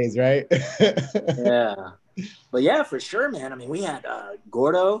the days, right? Yeah. But yeah, for sure, man. I mean, we had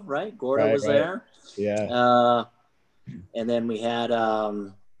Gordo, right? Gordo was there. Yeah. And then we had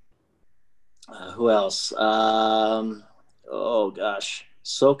who else? Oh gosh,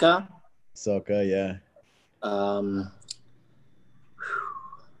 Soka, yeah.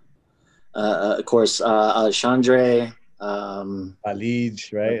 Of course, Alexandre,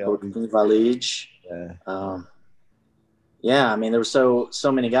 Valij, right? Valij. Yeah. Yeah, I mean, there were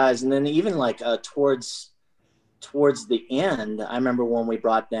so many guys, and then even like towards the end, I remember when we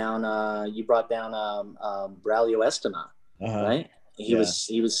brought down you brought down Braulio Estema, right? He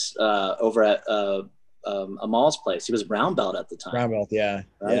was over at Amal's place. He was a brown belt at the time. Brown belt, yeah.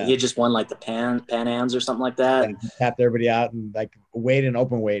 Right? Yeah. He had just won like the Pan Ams or something like that. Yeah, he tapped everybody out and like weight and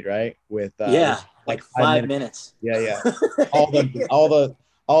open weight, right? With like 5 minutes. Yeah. all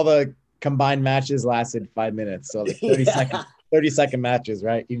the combined matches lasted 5 minutes. So like 30-second matches,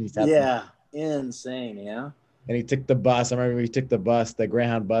 right? Yeah. Insane, yeah. And he took the bus. I remember he took the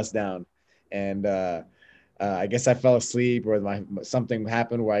Greyhound bus down, and I guess I fell asleep or something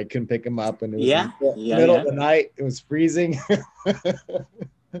happened where I couldn't pick him up, and it was middle of the night. It was freezing,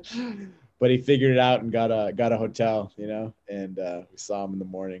 but he figured it out and got a hotel, and we saw him in the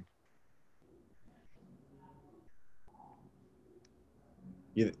morning.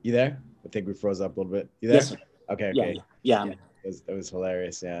 You there? I think we froze up a little bit. You there? Yes. Okay. Yeah. That was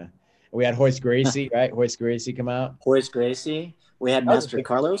hilarious. Yeah. We had Hoist Gracie, right? Hoist Gracie come out. Hoist Gracie. We had Master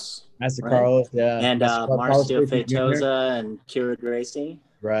Carlos. Master Carlos, yeah. And Marcio Feitosa and Kira Gracie.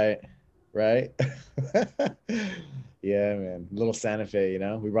 Right. Yeah, man. Little Santa Fe,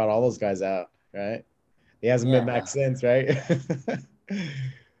 we brought all those guys out, right? He hasn't been back since, right?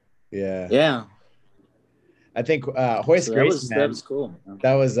 Yeah. Yeah. I think Hoist Gracie, man, that was cool.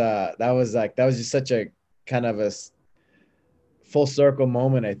 That was just such a kind of a full circle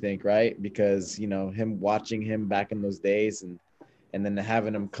moment, I think, right? Because him watching him back in those days, and then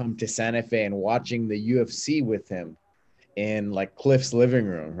having him come to Santa Fe and watching the UFC with him in like Cliff's living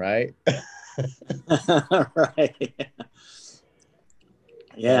room, right? Right.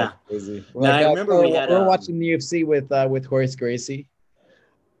 Yeah. Crazy. I remember we were watching the UFC with Horace Gracie.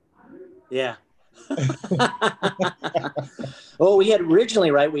 Yeah. Well, we had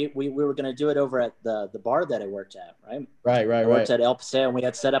originally, right? We were going to do it over at the bar that I worked at, right? Right. I worked at El Paseo, and we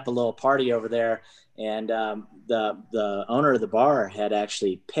had set up a little party over there. And the owner of the bar had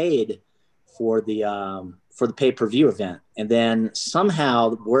actually paid for the pay-per-view event, and then somehow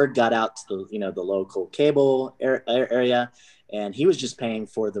the word got out to the local cable area, and he was just paying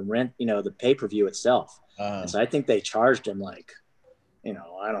for the rent, the pay-per-view itself. And so I think they charged him like,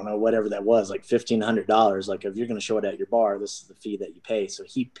 I don't know, whatever that was, like $1,500. Like, if you're going to show it at your bar, this is the fee that you pay. So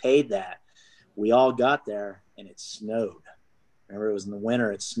he paid that. We all got there, and it snowed. Remember, it was in the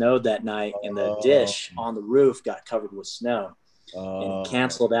winter. It snowed that night, and the dish on the roof got covered with snow, and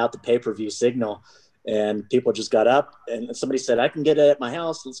canceled out the pay-per-view signal. And people just got up, and somebody said, "I can get it at my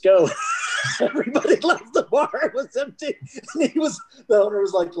house. Let's go." Everybody left the bar. It was empty. And the owner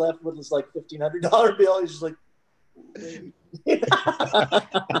was like left with this like $1,500 bill. He's just like,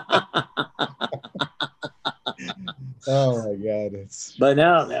 oh my God. But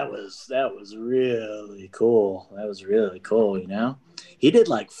no, that was really cool. That was really cool. He did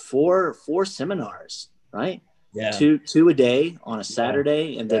like four seminars, right? Yeah. Two a day on a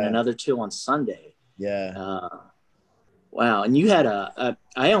Saturday, and then another 2 on Sunday. Yeah. Wow. And you had I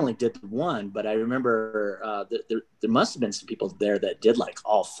only did one, but I remember there must have been some people there that did like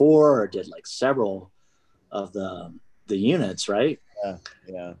all 4 or did like several of the units, right?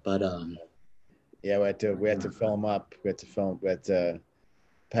 Yeah. But yeah, we had to fill them up. We had to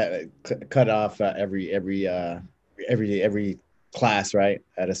cut off every class, right,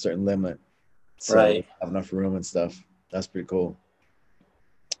 at a certain limit. So right. Have enough room and stuff. That's pretty cool.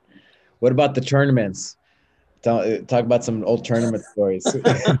 What about the tournaments? Talk about some old tournament stories.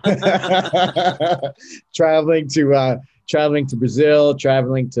 Traveling to Brazil,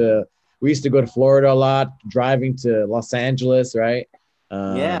 we used to go to Florida a lot, driving to Los Angeles, right?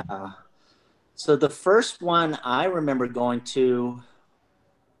 Yeah. So the first one I remember going to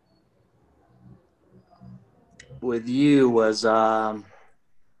with you was, I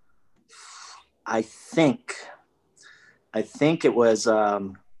think it was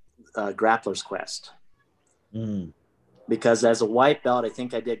Grappler's Quest. Because as a white belt, I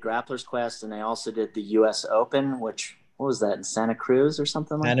think I did Grappler's Quest, and I also did the U.S. Open, which, what was that, in Santa Cruz or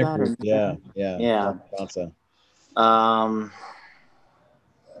something like that? Cruz, yeah. Um,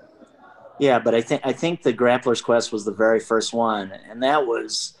 yeah, but I think the Grappler's Quest was the very first one, and that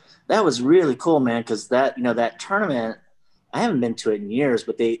was really cool, man. Because that tournament, I haven't been to it in years,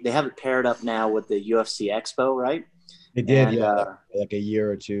 but they have it paired up now with the UFC Expo, right? It did, And yeah, like a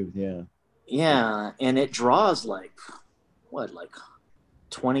year or two, yeah. yeah, and it draws like what, like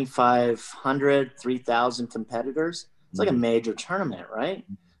 2,500, 3,000 competitors. It's like a Mhm. major tournament, right?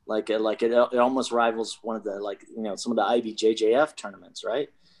 Like it almost rivals one of the, like, some of the IBJJF tournaments, right?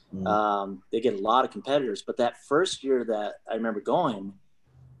 Mhm. They get a lot of competitors. But that first year that I remember going,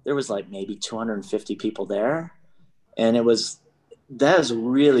 there was like maybe 250 people there, and that was a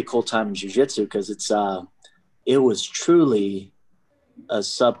really cool time in jiu-jitsu because it was truly a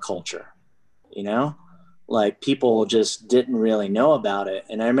subculture, you know like people just didn't really know about it.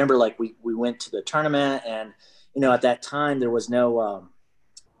 And I remember, like, we went to the tournament, and at that time there was no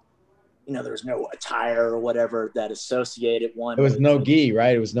attire or whatever that associated It one was with. no gi,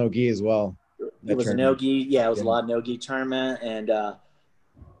 right? It was no gi as well. It That was a tournament. no-gi. Yeah, it was Yeah. a lot of no-gi tournament. And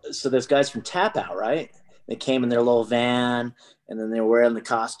so those guys from Tap Out, right? They came in their little van, and then they were wearing the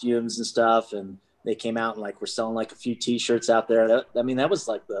costumes and stuff, and they came out and, like, were selling like a few T-shirts out there. That was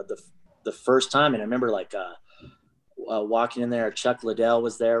like the first time. And I remember, like, walking in there. Chuck Liddell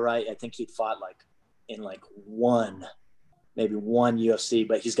was there, right? I think he'd fought like in like maybe one UFC,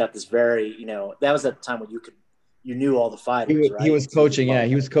 but he's got this very, that was at the time when you knew all the fighters, He right? was So you could coaching, yeah. follow.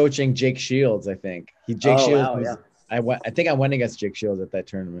 He was coaching Jake Shields, I think. Jake Oh Shields wow, yeah, was I think I went against Jake Shields at that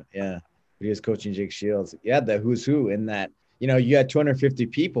tournament. Yeah. But he was coaching Jake Shields. Yeah, the who's who in that, you had 250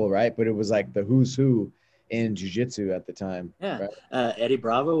 people, right? But it was like the who's who in jiu-jitsu at the time. yeah. Right. Eddie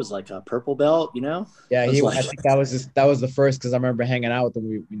Bravo was like a purple belt, Yeah, It was like, I think that was the first because I remember hanging out with him.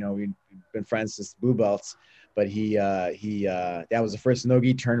 We've been friends since blue belts, but that was the first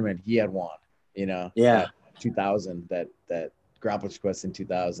no-gi tournament he had won, yeah, at 2000, that Grappler's Quest in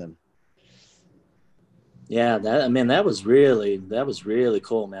 2000. yeah. That was really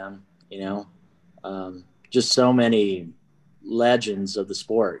cool, man. Just so many legends of the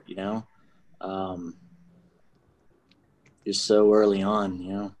sport, um, just so early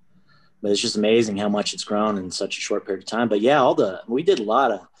on. But it's just amazing how much it's grown in such a short period of time. But yeah, we did a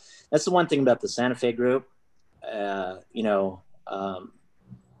lot of. That's the one thing about the Santa Fe group.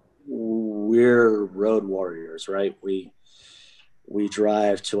 We're road warriors, right? We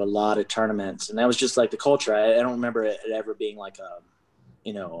drive to a lot of tournaments, and that was just like the culture. I don't remember it ever being like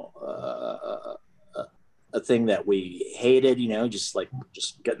you know, a thing that we hated.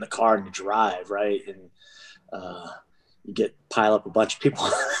 Just get in the car and drive, right? And you pile up a bunch of people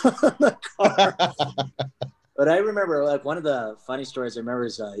in the car. But I remember, like, one of the funny stories I remember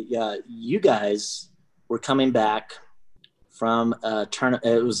is, yeah, you guys were coming back from a tournament.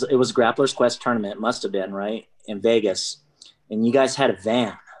 It was a Grappler's Quest tournament, must have been, right, in Vegas, and you guys had a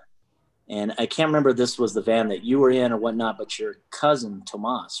van, and I can't remember if this was the van that you were in or whatnot, but your cousin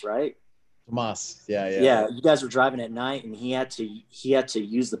Tomas, right? Tomas, yeah. Yeah, you guys were driving at night, and he had to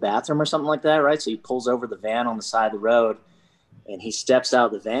use the bathroom or something like that, right? So he pulls over the van on the side of the road, and he steps out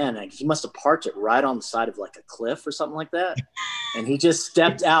of the van, and he must have parked it right on the side of like a cliff or something like that. And he just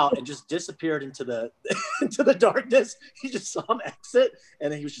stepped out and just disappeared into the into the darkness. He just saw him exit,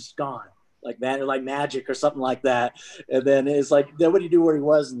 and then he was just gone, like that, or like magic or something like that. And then it's like, then what do you do where he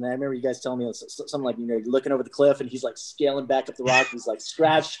was? And I remember you guys telling me something like, you're looking over the cliff, and he's like scaling back up the rock. He's like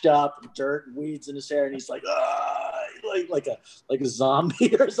scratched up, and dirt and weeds in his hair, and he's like, like a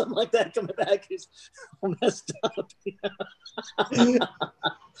zombie or something like that coming back. He's all messed up.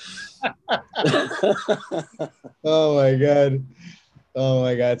 Oh my god. Oh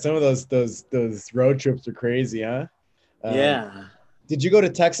my god. Some of those road trips are crazy, huh? Um, Yeah. did you go to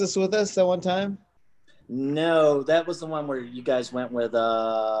Texas with us at one time? No, that was the one where you guys went with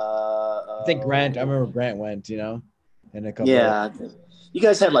I think Grant. I remember Grant went, and a couple other. yeah. You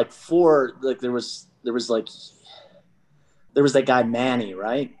guys had like four, like there was that guy Manny,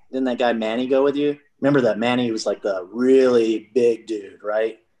 right? Didn't that guy Manny go with you? Remember that Manny was like the really big dude,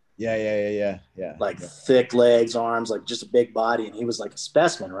 right? Yeah. Like thick legs, arms, like just a big body, and he was like a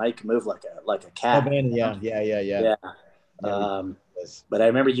specimen, right? He could move like a Oh cat. man, yeah. Yeah. Yeah, we Um, was. but I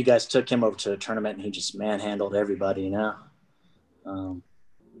remember you guys took him over to a tournament, and he just manhandled everybody. Um,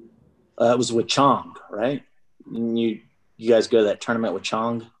 it was with Chong, right? And you guys go to that tournament with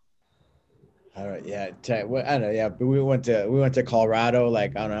Chong? All right, yeah. I don't know, yeah. But we went to Colorado,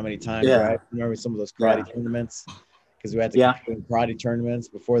 like, I don't know how many times, Yeah, right? Remember some of those yeah, karate tournaments because we had to yeah, compete in karate tournaments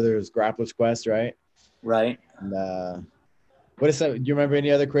before there was Grappler's Quest, right? right. And what is that? Do you remember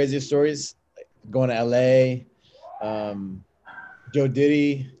any other crazy stories? Like going to LA, Joe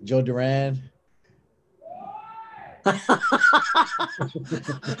Duran.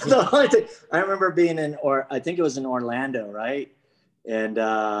 The only thing I remember being in, or I think it was in Orlando, right? And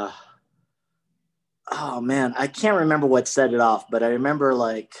oh man, I can't remember what set it off, but I remember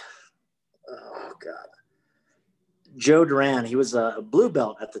like, oh god, Joe Duran. He was a blue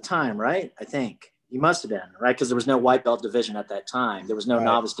belt at the time, right? I think he must have been, right, because there was no white belt division at that time. There was no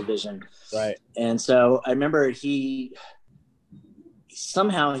novice division, right? And so I remember he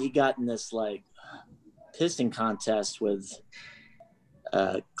somehow he got in this like pissing contest with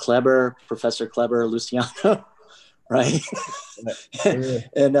Professor Kleber Luciano, right?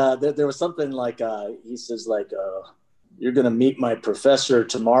 And there was something like he says like, "You're gonna meet my professor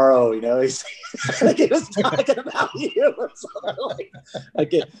tomorrow," you know. He's like he was talking about you or something.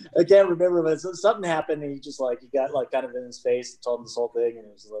 Like I can't remember, but something happened, and he just like he got like kind of in his face and told him this whole thing, and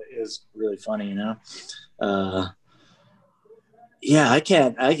it was really funny, you know. Yeah, I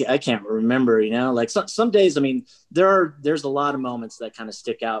can't remember, you know, like some days, I mean, there's a lot of moments that kind of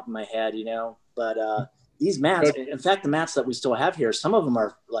stick out in my head, you know, but these mats, in fact, the mats that we still have here, some of them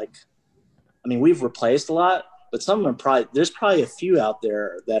are like, I mean, we've replaced a lot, but some of them there's probably a few out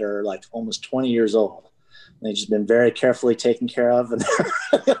there that are like almost 20 years old. They've just been very carefully taken care of, and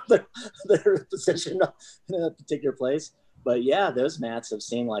they're positioned in a particular place. But yeah, those mats have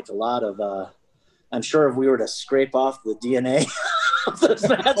seen like a lot of, I'm sure if we were to scrape off the DNA of those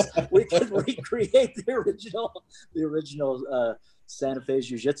mats, we could recreate the original Santa Fe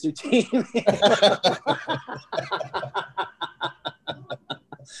Jiu-Jitsu team.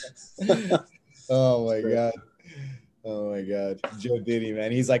 Oh my god. Oh my god. Joe Diddy,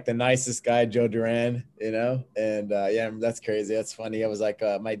 man. He's like the nicest guy, Joe Duran, you know? And yeah, that's crazy. That's funny. I was like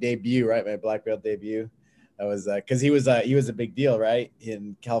my debut, right? My black belt debut. I was because he was a big deal, right?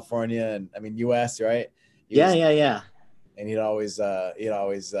 In California and I mean US, right? Yeah. And he's always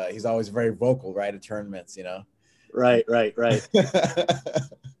very vocal, right? At tournaments, you know. Right.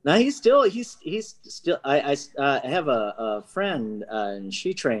 Now he's still I have a friend and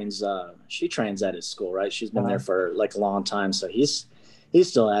she trains at his school, right? She's been there for like a long time, so he's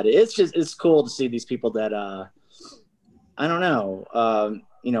still at it. It's cool to see these people that I don't know,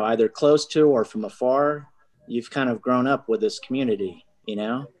 you know, either close to or from afar. You've kind of grown up with this community, you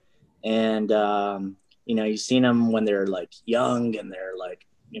know, and you know, you've seen them when they're like young and they're like,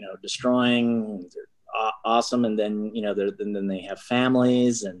 you know, destroying, they're awesome, and then you know, then they have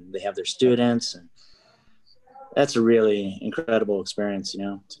families and they have their students, and that's a really incredible experience, you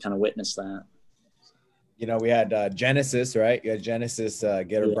know, to kind of witness that. You know, we had Genesis, right? You had Genesis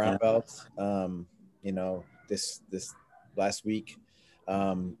get her brown belt, you know, this last week.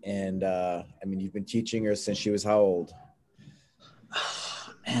 And I mean, you've been teaching her since she was how old?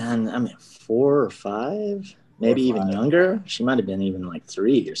 Man, I mean, 4 or 5, maybe even younger. She might have been even like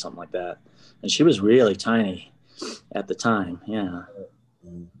 3 or something like that. And she was really tiny at the time. Yeah.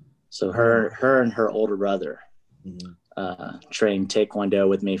 Mm-hmm. So her and her older brother trained Taekwondo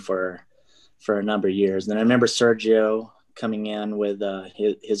with me for a number of years. And then I remember Sergio coming in with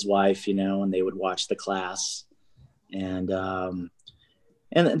his wife, you know, and they would watch the class. And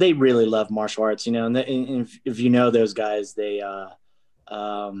they really love martial arts, you know, and if you know those guys, they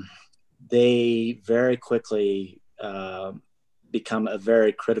very quickly become a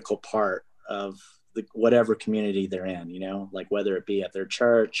very critical part of whatever community they're in, you know, like whether it be at their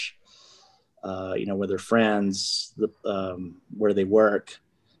church, you know, with their friends, where they work,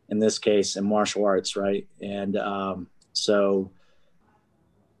 in this case, in martial arts, right? And so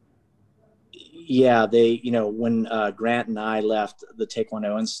yeah, they, you know, when Grant and I left the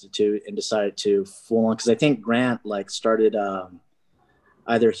Taekwondo Institute and decided to full on, because I think Grant like started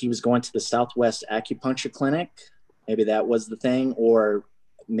either he was going to the Southwest Acupuncture Clinic, maybe that was the thing, or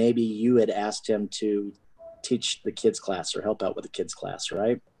maybe you had asked him to teach the kids class or help out with the kids class,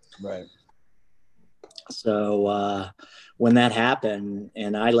 right? Right. So when that happened,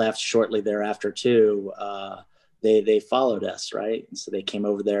 and I left shortly thereafter too, they followed us, right? And so they came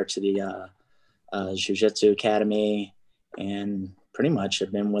over there to the Jiu-Jitsu Academy and pretty much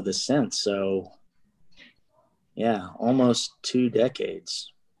have been with us since. So yeah, almost 2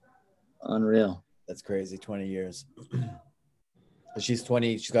 decades. Unreal. That's crazy. 20 years. She's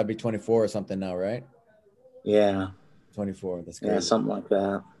 20. She's got to be 24 or something now, right? Yeah. 24. That's crazy. Yeah, something like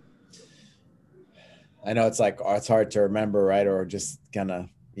that. I know it's like, it's hard to remember, right? Or just kind of,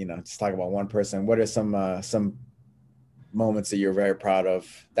 you know, just talk about one person. What are some moments that you're very proud of?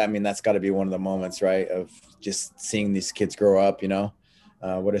 I mean, that's got to be one of the moments, right? Of just seeing these kids grow up, you know?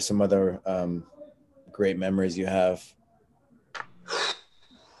 What are some other great memories you have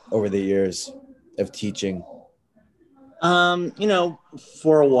over the years of teaching? You know,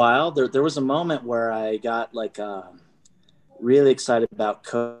 for a while there was a moment where I got like really excited about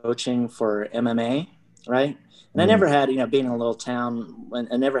coaching for MMA, right? And I never had, you know, being in a little town,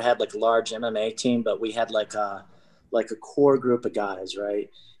 I never had like a large MMA team, but we had like a core group of guys, right?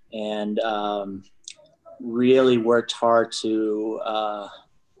 And really worked hard to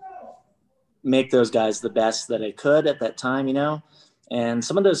make those guys the best that I could at that time, you know. And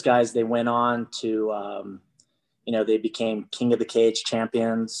some of those guys, they went on to, you know, they became King of the Cage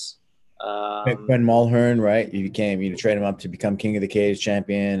champions. Quinn Mulhern, right? You trained him up to become King of the Cage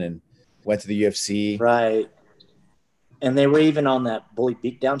champion and went to the UFC. Right. And they were even on that bully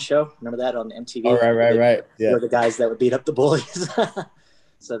beatdown show. Remember that on MTV? Oh, right. Yeah. Were the guys that would beat up the bullies.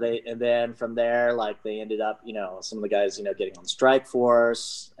 So and then from there, like they ended up, you know, some of the guys, you know, getting on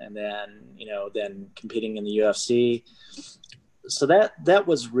Strikeforce and then, you know, then competing in the UFC. So that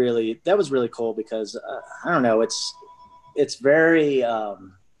was really cool because I don't know, it's very,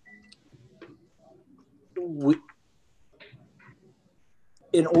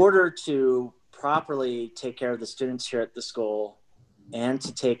 in order to properly take care of the students here at the school and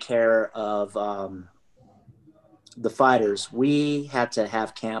to take care of the fighters, we had to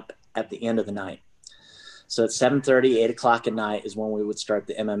have camp at the end of the night. So at 7:30, 8 o'clock at night is when we would start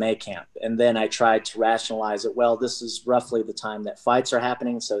the MMA camp. And then I tried to rationalize it. Well, this is roughly the time that fights are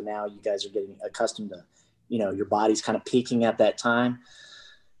happening. So now you guys are getting accustomed to, you know, your body's kind of peaking at that time.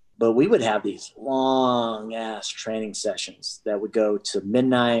 But we would have these long ass training sessions that would go to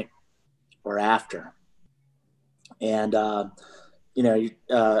midnight or after. And, you know,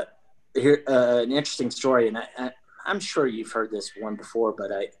 here, an interesting story, and I'm sure you've heard this one before,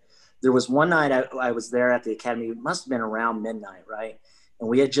 but there was one night I was there at the academy. It must have been around midnight, right? And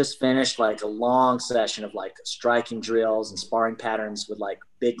we had just finished like a long session of like striking drills and sparring patterns with like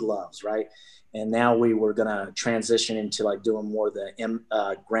big gloves, right? And now we were going to transition into like doing more of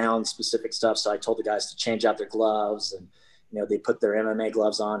the ground specific stuff. So I told the guys to change out their gloves, and, you know, they put their MMA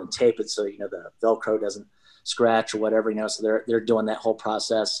gloves on and tape it so, you know, the Velcro doesn't scratch or whatever, you know. So they're doing that whole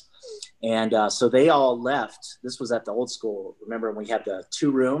process. And so they all left. This was at the old school. Remember, we had the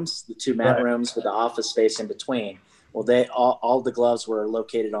two rooms, the two mat rooms with the office space in between. Well, all the gloves were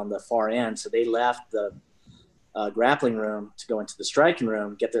located on the far end. So they left the grappling room to go into the striking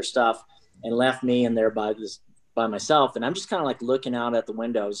room, get their stuff, and left me in there by myself. And I'm just kind of like looking out at the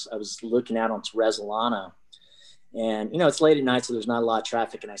windows. I was looking out onto Resolana, and, you know, it's late at night, so there's not a lot of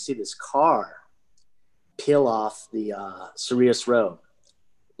traffic. And I see this car peel off the Sirius Road,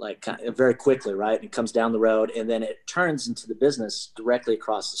 like very quickly, right? And it comes down the road, and then it turns into the business directly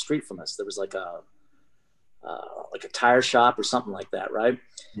across the street from us. There was like a tire shop or something like that, right?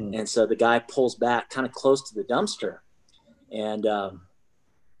 And so the guy pulls back kind of close to the dumpster, and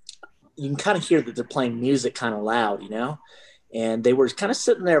you can kind of hear that they're playing music kind of loud, you know? And they were kind of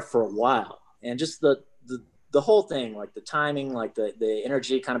sitting there for a while, and just the whole thing, like the timing, like the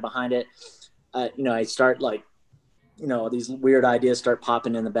energy kind of behind it. You know, I start like, you know, these weird ideas start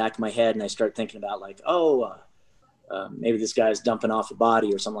popping in the back of my head, and I start thinking about like, maybe this guy's dumping off a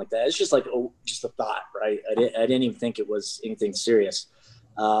body or something like that. It's just like, just a thought, right? I didn't even think it was anything serious.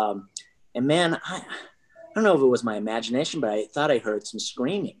 And man, I don't know if it was my imagination, but I thought I heard some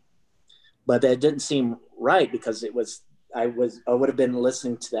screaming, but that didn't seem right because I would have been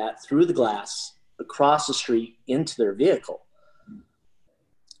listening to that through the glass across the street into their vehicle.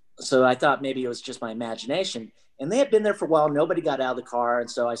 So I thought maybe it was just my imagination. And they had been there for a while. Nobody got out of the car. And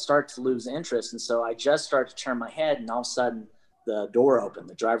so I started to lose interest. And so I just started to turn my head, and all of a sudden the door opened,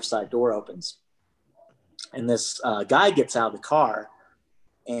 the driver's side door opens. And this guy gets out of the car,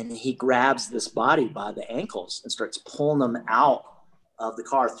 and he grabs this body by the ankles and starts pulling them out of the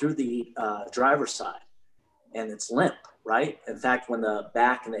car through the driver's side. And it's limp, right? In fact, when the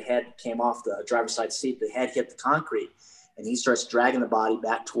back and the head came off the driver's side seat, the head hit the concrete, and he starts dragging the body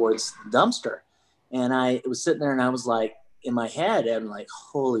back towards the dumpster. And I was sitting there, and I was like, in my head, I'm like,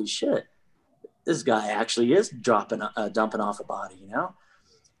 holy shit, this guy actually is dumping off a body, you know?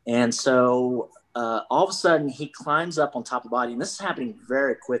 And so all of a sudden he climbs up on top of the body, and this is happening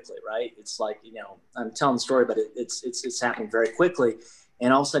very quickly, right? It's like, you know, I'm telling the story, but it's happening very quickly.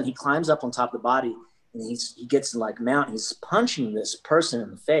 And all of a sudden he climbs up on top of the body, and he gets like mount. He's punching this person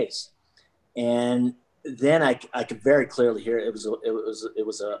in the face, and then I could very clearly hear it was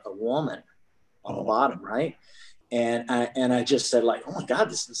a woman on the bottom, right? And I just said like, oh my God,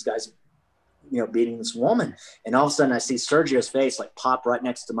 this guy's, you know, beating this woman. And all of a sudden I see Sergio's face like pop right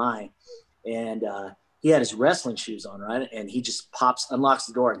next to mine, and he had his wrestling shoes on, right? And he just unlocks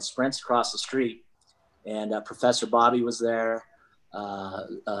the door and sprints across the street. And Professor Bobby was there.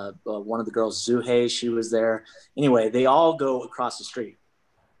 one of the girls, Zuhei, she was there. Anyway, they all go across the street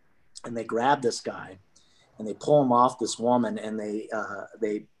and they grab this guy and they pull him off this woman, and they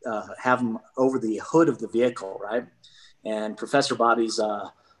have him over the hood of the vehicle, right? And Professor Bobby's,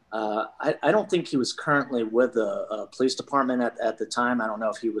 I don't think he was currently with the police department at the time. I don't know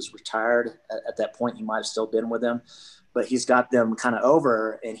if he was retired at that point. He might have still been with them, but he's got them kind of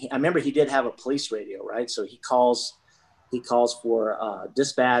over. And I remember he did have a police radio, right? So he calls for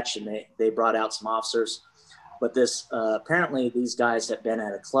dispatch, and they brought out some officers. But this apparently these guys had been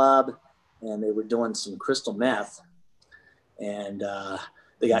at a club and they were doing some crystal meth, and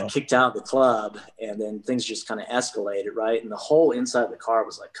they got kicked out of the club, and then things just kind of escalated, right? And the whole inside of the car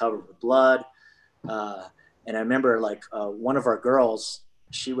was like covered with blood. And I remember like one of our girls,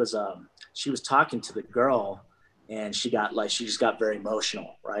 she was talking to the girl, and she just got very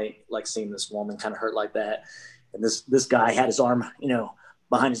emotional, right? Like seeing this woman kind of hurt like that. And this guy had his arm,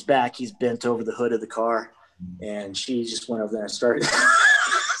 behind his back. He's bent over the hood of the car, and she just went over there and started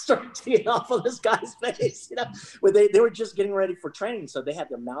teeing off on this guy's face. Well, they were just getting ready for training, so they had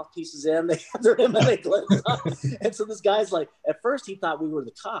their mouthpieces in, they had their MMA gloves on. And so this guy's like, at first he thought we were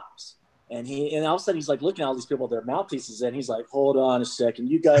the cops, and all of a sudden he's like looking at all these people with their mouthpieces in. He's like, hold on a second,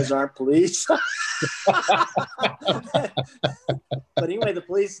 you guys aren't police. But anyway, the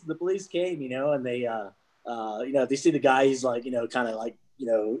police came, and they they see the guy. He's like, kind of like,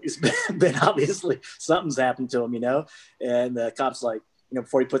 it's been obviously something's happened to him, and the cop's like,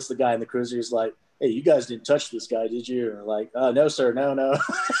 before he puts the guy in the cruiser, he's like, hey, you guys didn't touch this guy, did you? And like, oh, no, sir, no.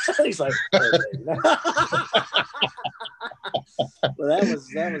 He's like, okay. Well, that was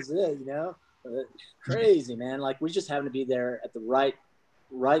it, crazy, man. Like, we just happened to be there at the right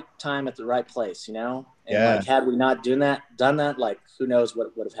time at the right place, And like, had we not done that, like, who knows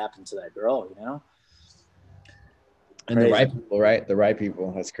what would have happened to that girl, And crazy. The right people, right? The right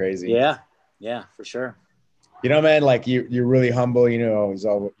people. That's crazy. Yeah, for sure. Man, like you're really humble. You've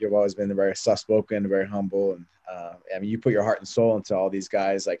always been very soft-spoken, very humble, and you put your heart and soul into all these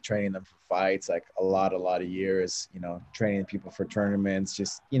guys, like training them for fights, like a lot of years. Training people for tournaments,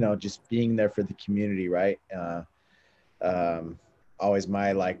 just being there for the community, right? Always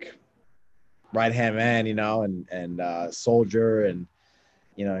my like right-hand man, and soldier, and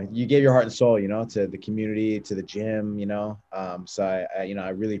you gave your heart and soul, to the community, to the gym, so I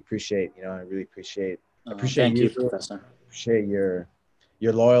really appreciate, I appreciate you, Professor. Appreciate your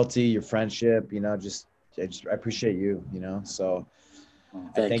loyalty, your friendship, I appreciate you, so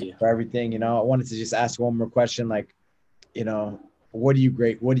I thank you for everything. I wanted to just ask one more question, like, what are you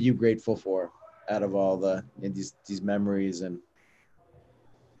grateful for out of all these memories? And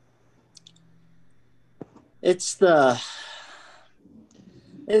it's the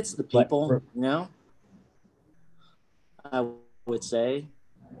people, I would say.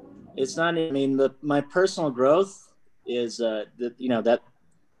 It's not, my personal growth is,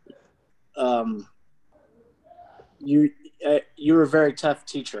 you're a very tough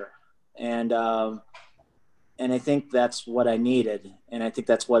teacher. And I think that's what I needed. And I think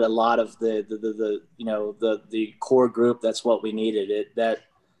that's what a lot of the core group, that's what we needed,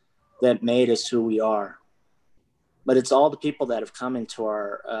 that made us who we are. But it's all the people that have come into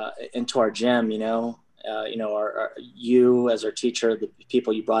our gym, you as our teacher, the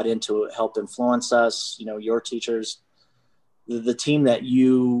people you brought in to help influence us, your teachers, the team that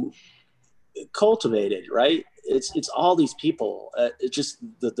you cultivated, right? It's all these people. It's just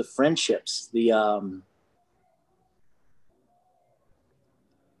the friendships, getting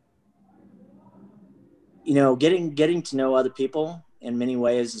to know other people in many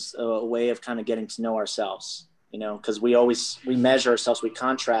ways is a way of kind of getting to know ourselves. Because we measure ourselves, we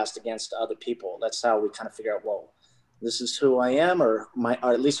contrast against other people. That's how we kind of figure out, well, this is who I am, or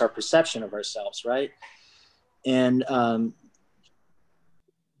at least our perception of ourselves, right? And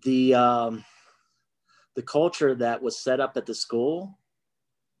the culture that was set up at the school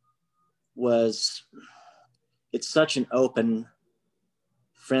it's such an open,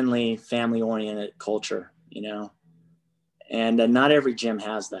 friendly, family-oriented culture, and not every gym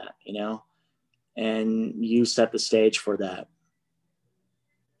has that, and you set the stage for that.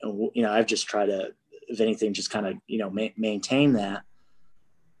 And, I've just tried to, if anything, just kind of, maintain that.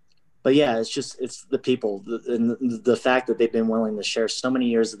 But yeah, it's the people, the fact that they've been willing to share so many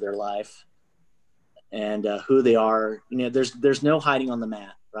years of their life and who they are. There's no hiding on the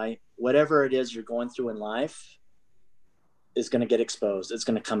mat, right? Whatever it is you're going through in life is going to get exposed. It's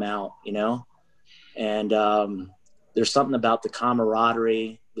going to come out, and there's something about the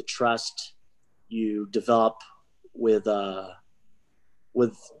camaraderie, the trust you develop with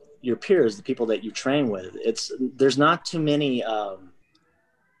your peers, the people that you train with. There's not too many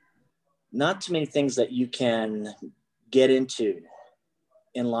things that you can get into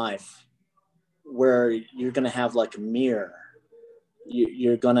in life where you're going to have like a mirror.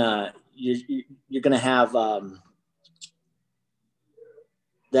 You're going to have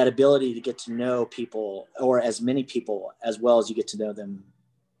that ability to get to know people, or as many people as well as you get to know them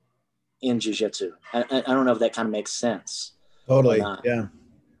in jiu-jitsu. I don't know if that kind of makes sense. Totally.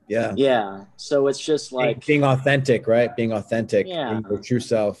 Yeah. So it's just like being authentic, right? Being authentic, being your true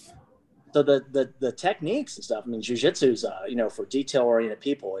self. So the techniques and stuff, I mean, jiu-jitsu's, for detail oriented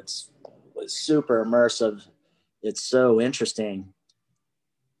people, it's super immersive. It's so interesting,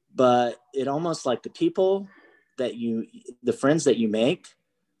 but it almost like the friends that you make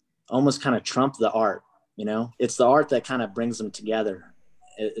almost kind of trump the art. It's the art that kind of brings them together.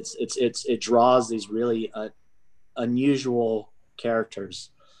 It draws these really unusual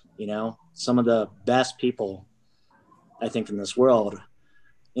characters. Some of the best people I think in this world,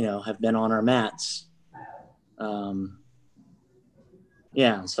 have been on our mats. So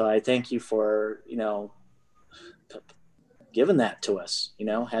I thank you for giving that to us.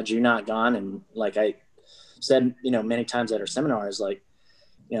 Had you not gone, and like I said many times at our seminars, like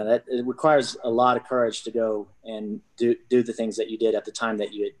that it requires a lot of courage to go and do the things that you did at the time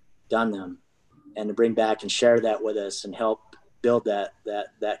that you had done them, and to bring back and share that with us and help build that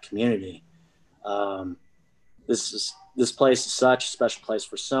community. This place is such a special place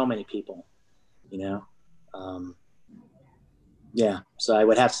for so many people, so I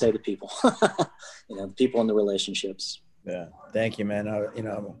would have to say the people, the people in the relationships. Yeah. Thank you, man. I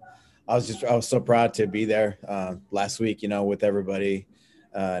was so proud to be there last week, with everybody.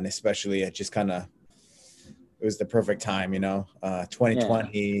 And especially it just it was the perfect time,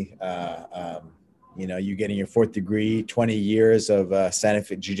 2020, you getting your 4th degree, 20 years of Santa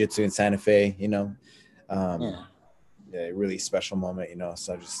Fe jiu-jitsu in Santa Fe, really special moment,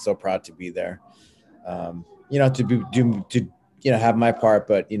 so I'm just so proud to be there, to have my part,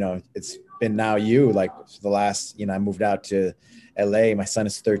 but it's been now like for the last, I moved out to LA. My son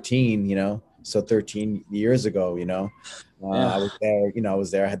is 13, so 13 years ago, I was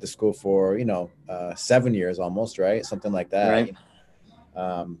there, I had the school for, 7 years almost, right? Something like that. Right.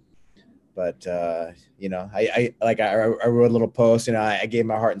 But I wrote a little post, I gave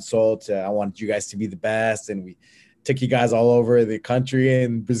my heart and soul I wanted you guys to be the best. And we took you guys all over the country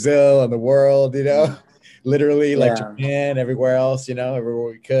and Brazil and the world, literally like Japan, everywhere else,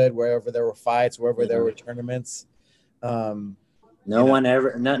 everywhere we could, wherever there were fights, wherever there were tournaments. None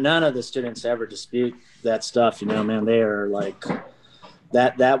of the students ever dispute that stuff, man. They are like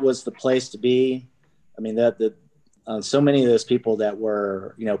that was the place to be. I mean, so many of those people that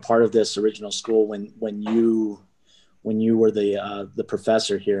were, part of this original school when you were the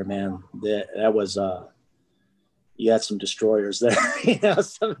professor here, man, that was you had some destroyers there,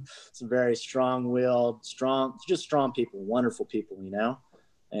 some very strong-willed, strong people, wonderful people,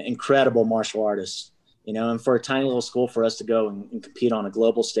 incredible martial artists, and for a tiny little school for us to go and compete on a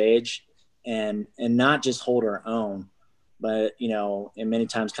global stage and not just hold our own, but, and many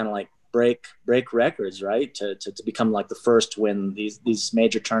times kind of like break records, right? To become like the first to win these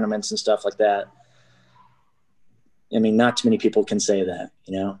major tournaments and stuff like that. I mean, not too many people can say that,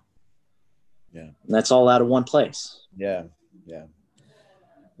 Yeah. And that's all out of one place. Yeah. Yeah.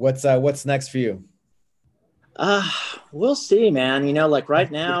 What's next for you? We'll see, man. Like right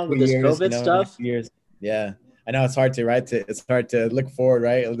now with this COVID stuff. Yeah. I know it's hard to look forward,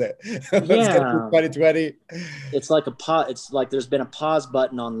 right? Let's get through 2020. It's like it's like there's been a pause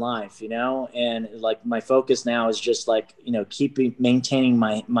button on life, and like my focus now is just like, maintaining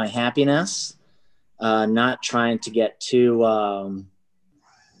my happiness, not trying to get too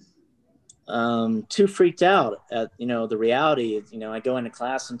freaked out at, the reality is, I go into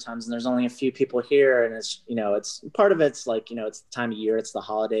class sometimes and there's only a few people here, and it's, it's part of it's like, it's the time of year, it's the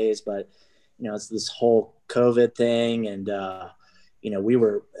holidays, but it's this whole COVID thing. And,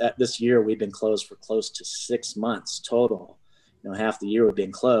 this year we've been closed for close to 6 months total, half the year we've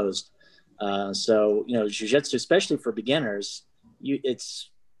been closed. So, jiu-jitsu, especially for beginners, you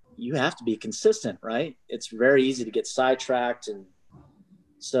have to be consistent, right? It's very easy to get sidetracked. And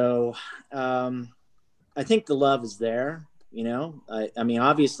so, I think the love is there, I mean,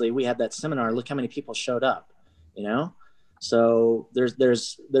 obviously we had that seminar, look how many people showed up, so there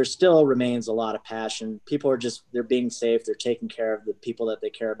still remains a lot of passion. People they're being safe. They're taking care of the people that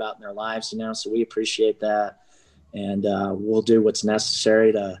they care about in their lives, so we appreciate that. And, we'll do what's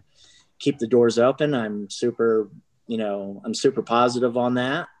necessary to keep the doors open. I'm super positive on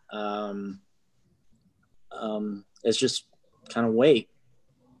that. It's just kind of wait.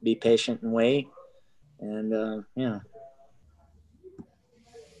 be patient and wait. And yeah.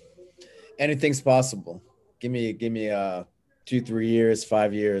 Anything's possible. Give me 2-3 years,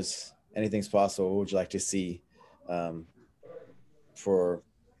 5 years. Anything's possible. What would you like to see for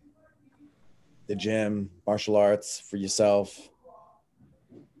the gym, martial arts, for yourself?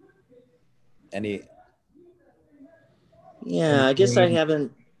 Yeah, I guess I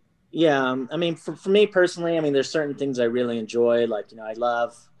haven't. Yeah, I mean, for me personally, I mean, there's certain things I really enjoy. Like,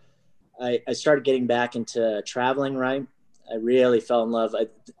 I started getting back into traveling, right? I really fell in love.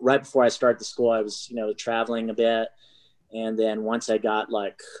 Right before I started the school, I was, traveling a bit. And then once I got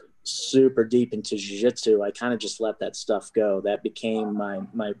like super deep into jiu-jitsu, I kind of just let that stuff go. That became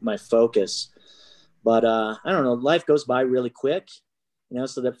my focus. But I don't know, life goes by really quick,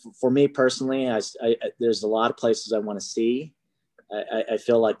 so that for me personally, I there's a lot of places I want to see. I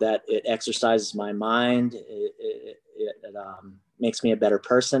feel like that it exercises my mind. It makes me a better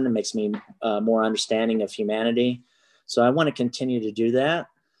person. It makes me more understanding of humanity. So I want to continue to do that,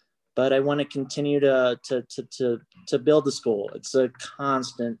 but I want to continue to build the school. It's a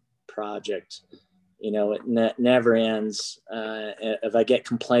constant project. It never ends. If I get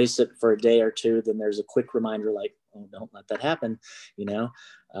complacent for a day or two, then there's a quick reminder like, oh, don't let that happen.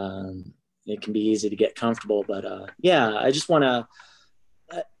 It can be easy to get comfortable, but yeah, I just want to,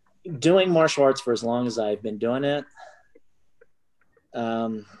 doing martial arts for as long as I've been doing it.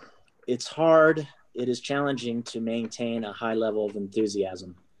 It's hard. It is challenging to maintain a high level of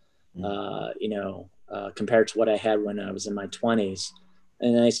enthusiasm, compared to what I had when I was in my 20s.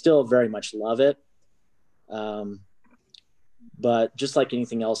 And I still very much love it. But just like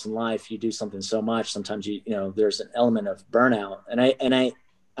anything else in life, you do something so much, sometimes there's an element of burnout. And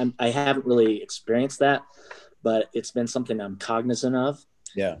I haven't really experienced that, but it's been something I'm cognizant of.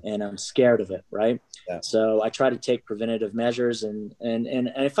 Yeah. And I'm scared of it. Right. Yeah. So I try to take preventative measures, and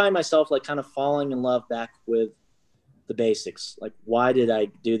I find myself like kind of falling in love back with the basics. Like, why did I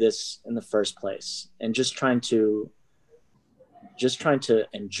do this in the first place? And just trying to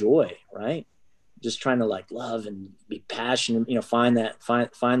enjoy, right? Just trying to like love and be passionate, find that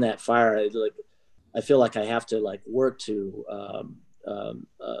fire. I feel like I have to like work to,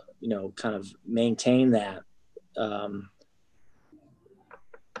 kind of maintain that.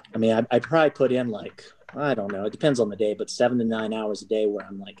 I mean, I probably put in like, I don't know, it depends on the day, but 7 to 9 hours a day where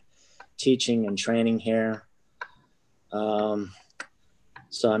I'm like teaching and training here. So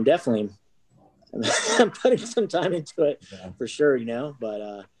I'm definitely, I'm putting some time into it for sure,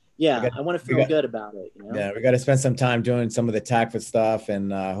 but yeah, I want to feel good about it. Yeah, we got to spend some time doing some of the TACFIT stuff,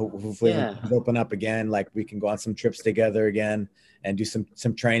 and hopefully we can open up again. Like we can go on some trips together again and do some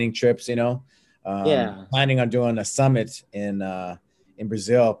training trips. Planning on doing a summit in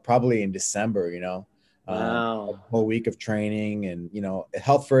Brazil, probably in December. Wow. A whole week of training, and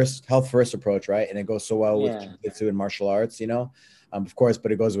health first approach, right? And it goes so well with jiu-jitsu and martial arts, of course,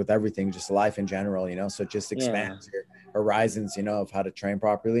 but it goes with everything, just life in general, so it just expands your horizons, of how to train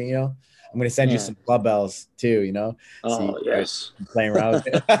properly. I'm going to send you some club bells too, Oh, yes. Playing around with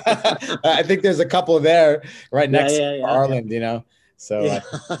it. I think there's a couple there right next to Arland, so I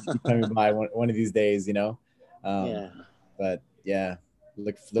think coming by one of these days, but yeah,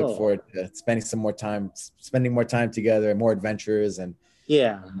 look forward to spending more time together, more adventures, and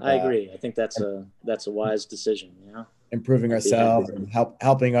I agree. I think that's a wise decision. Improving ourselves and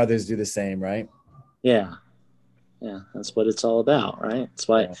helping others do the same, right? Yeah, that's what it's all about, right?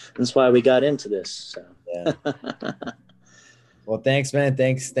 That's why we got into this. So. Yeah. Well, thanks, man.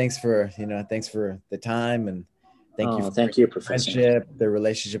 Thanks for the time, and thank you, Professor. The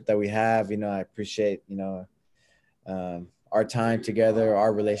relationship that we have. I appreciate our time together,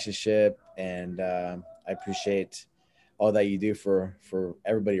 our relationship, and I appreciate all that you do for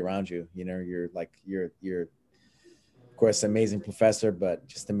everybody around you. You're of course amazing professor, but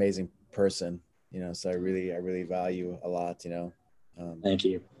just amazing person. So I really value a lot. Thank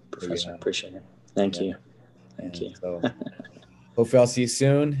you, Professor. Appreciate it. Thank you. So hopefully I'll see you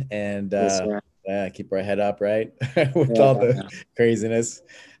soon, and keep our head up, right? With all the craziness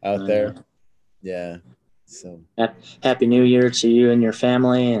out there. Yeah. So happy New Year to you and your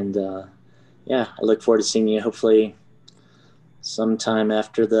family, and I look forward to seeing you hopefully sometime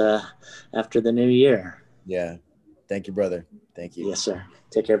after the new year. Yeah. Thank you, brother. Thank you. Yes, sir.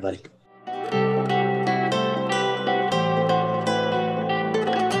 Take care, buddy.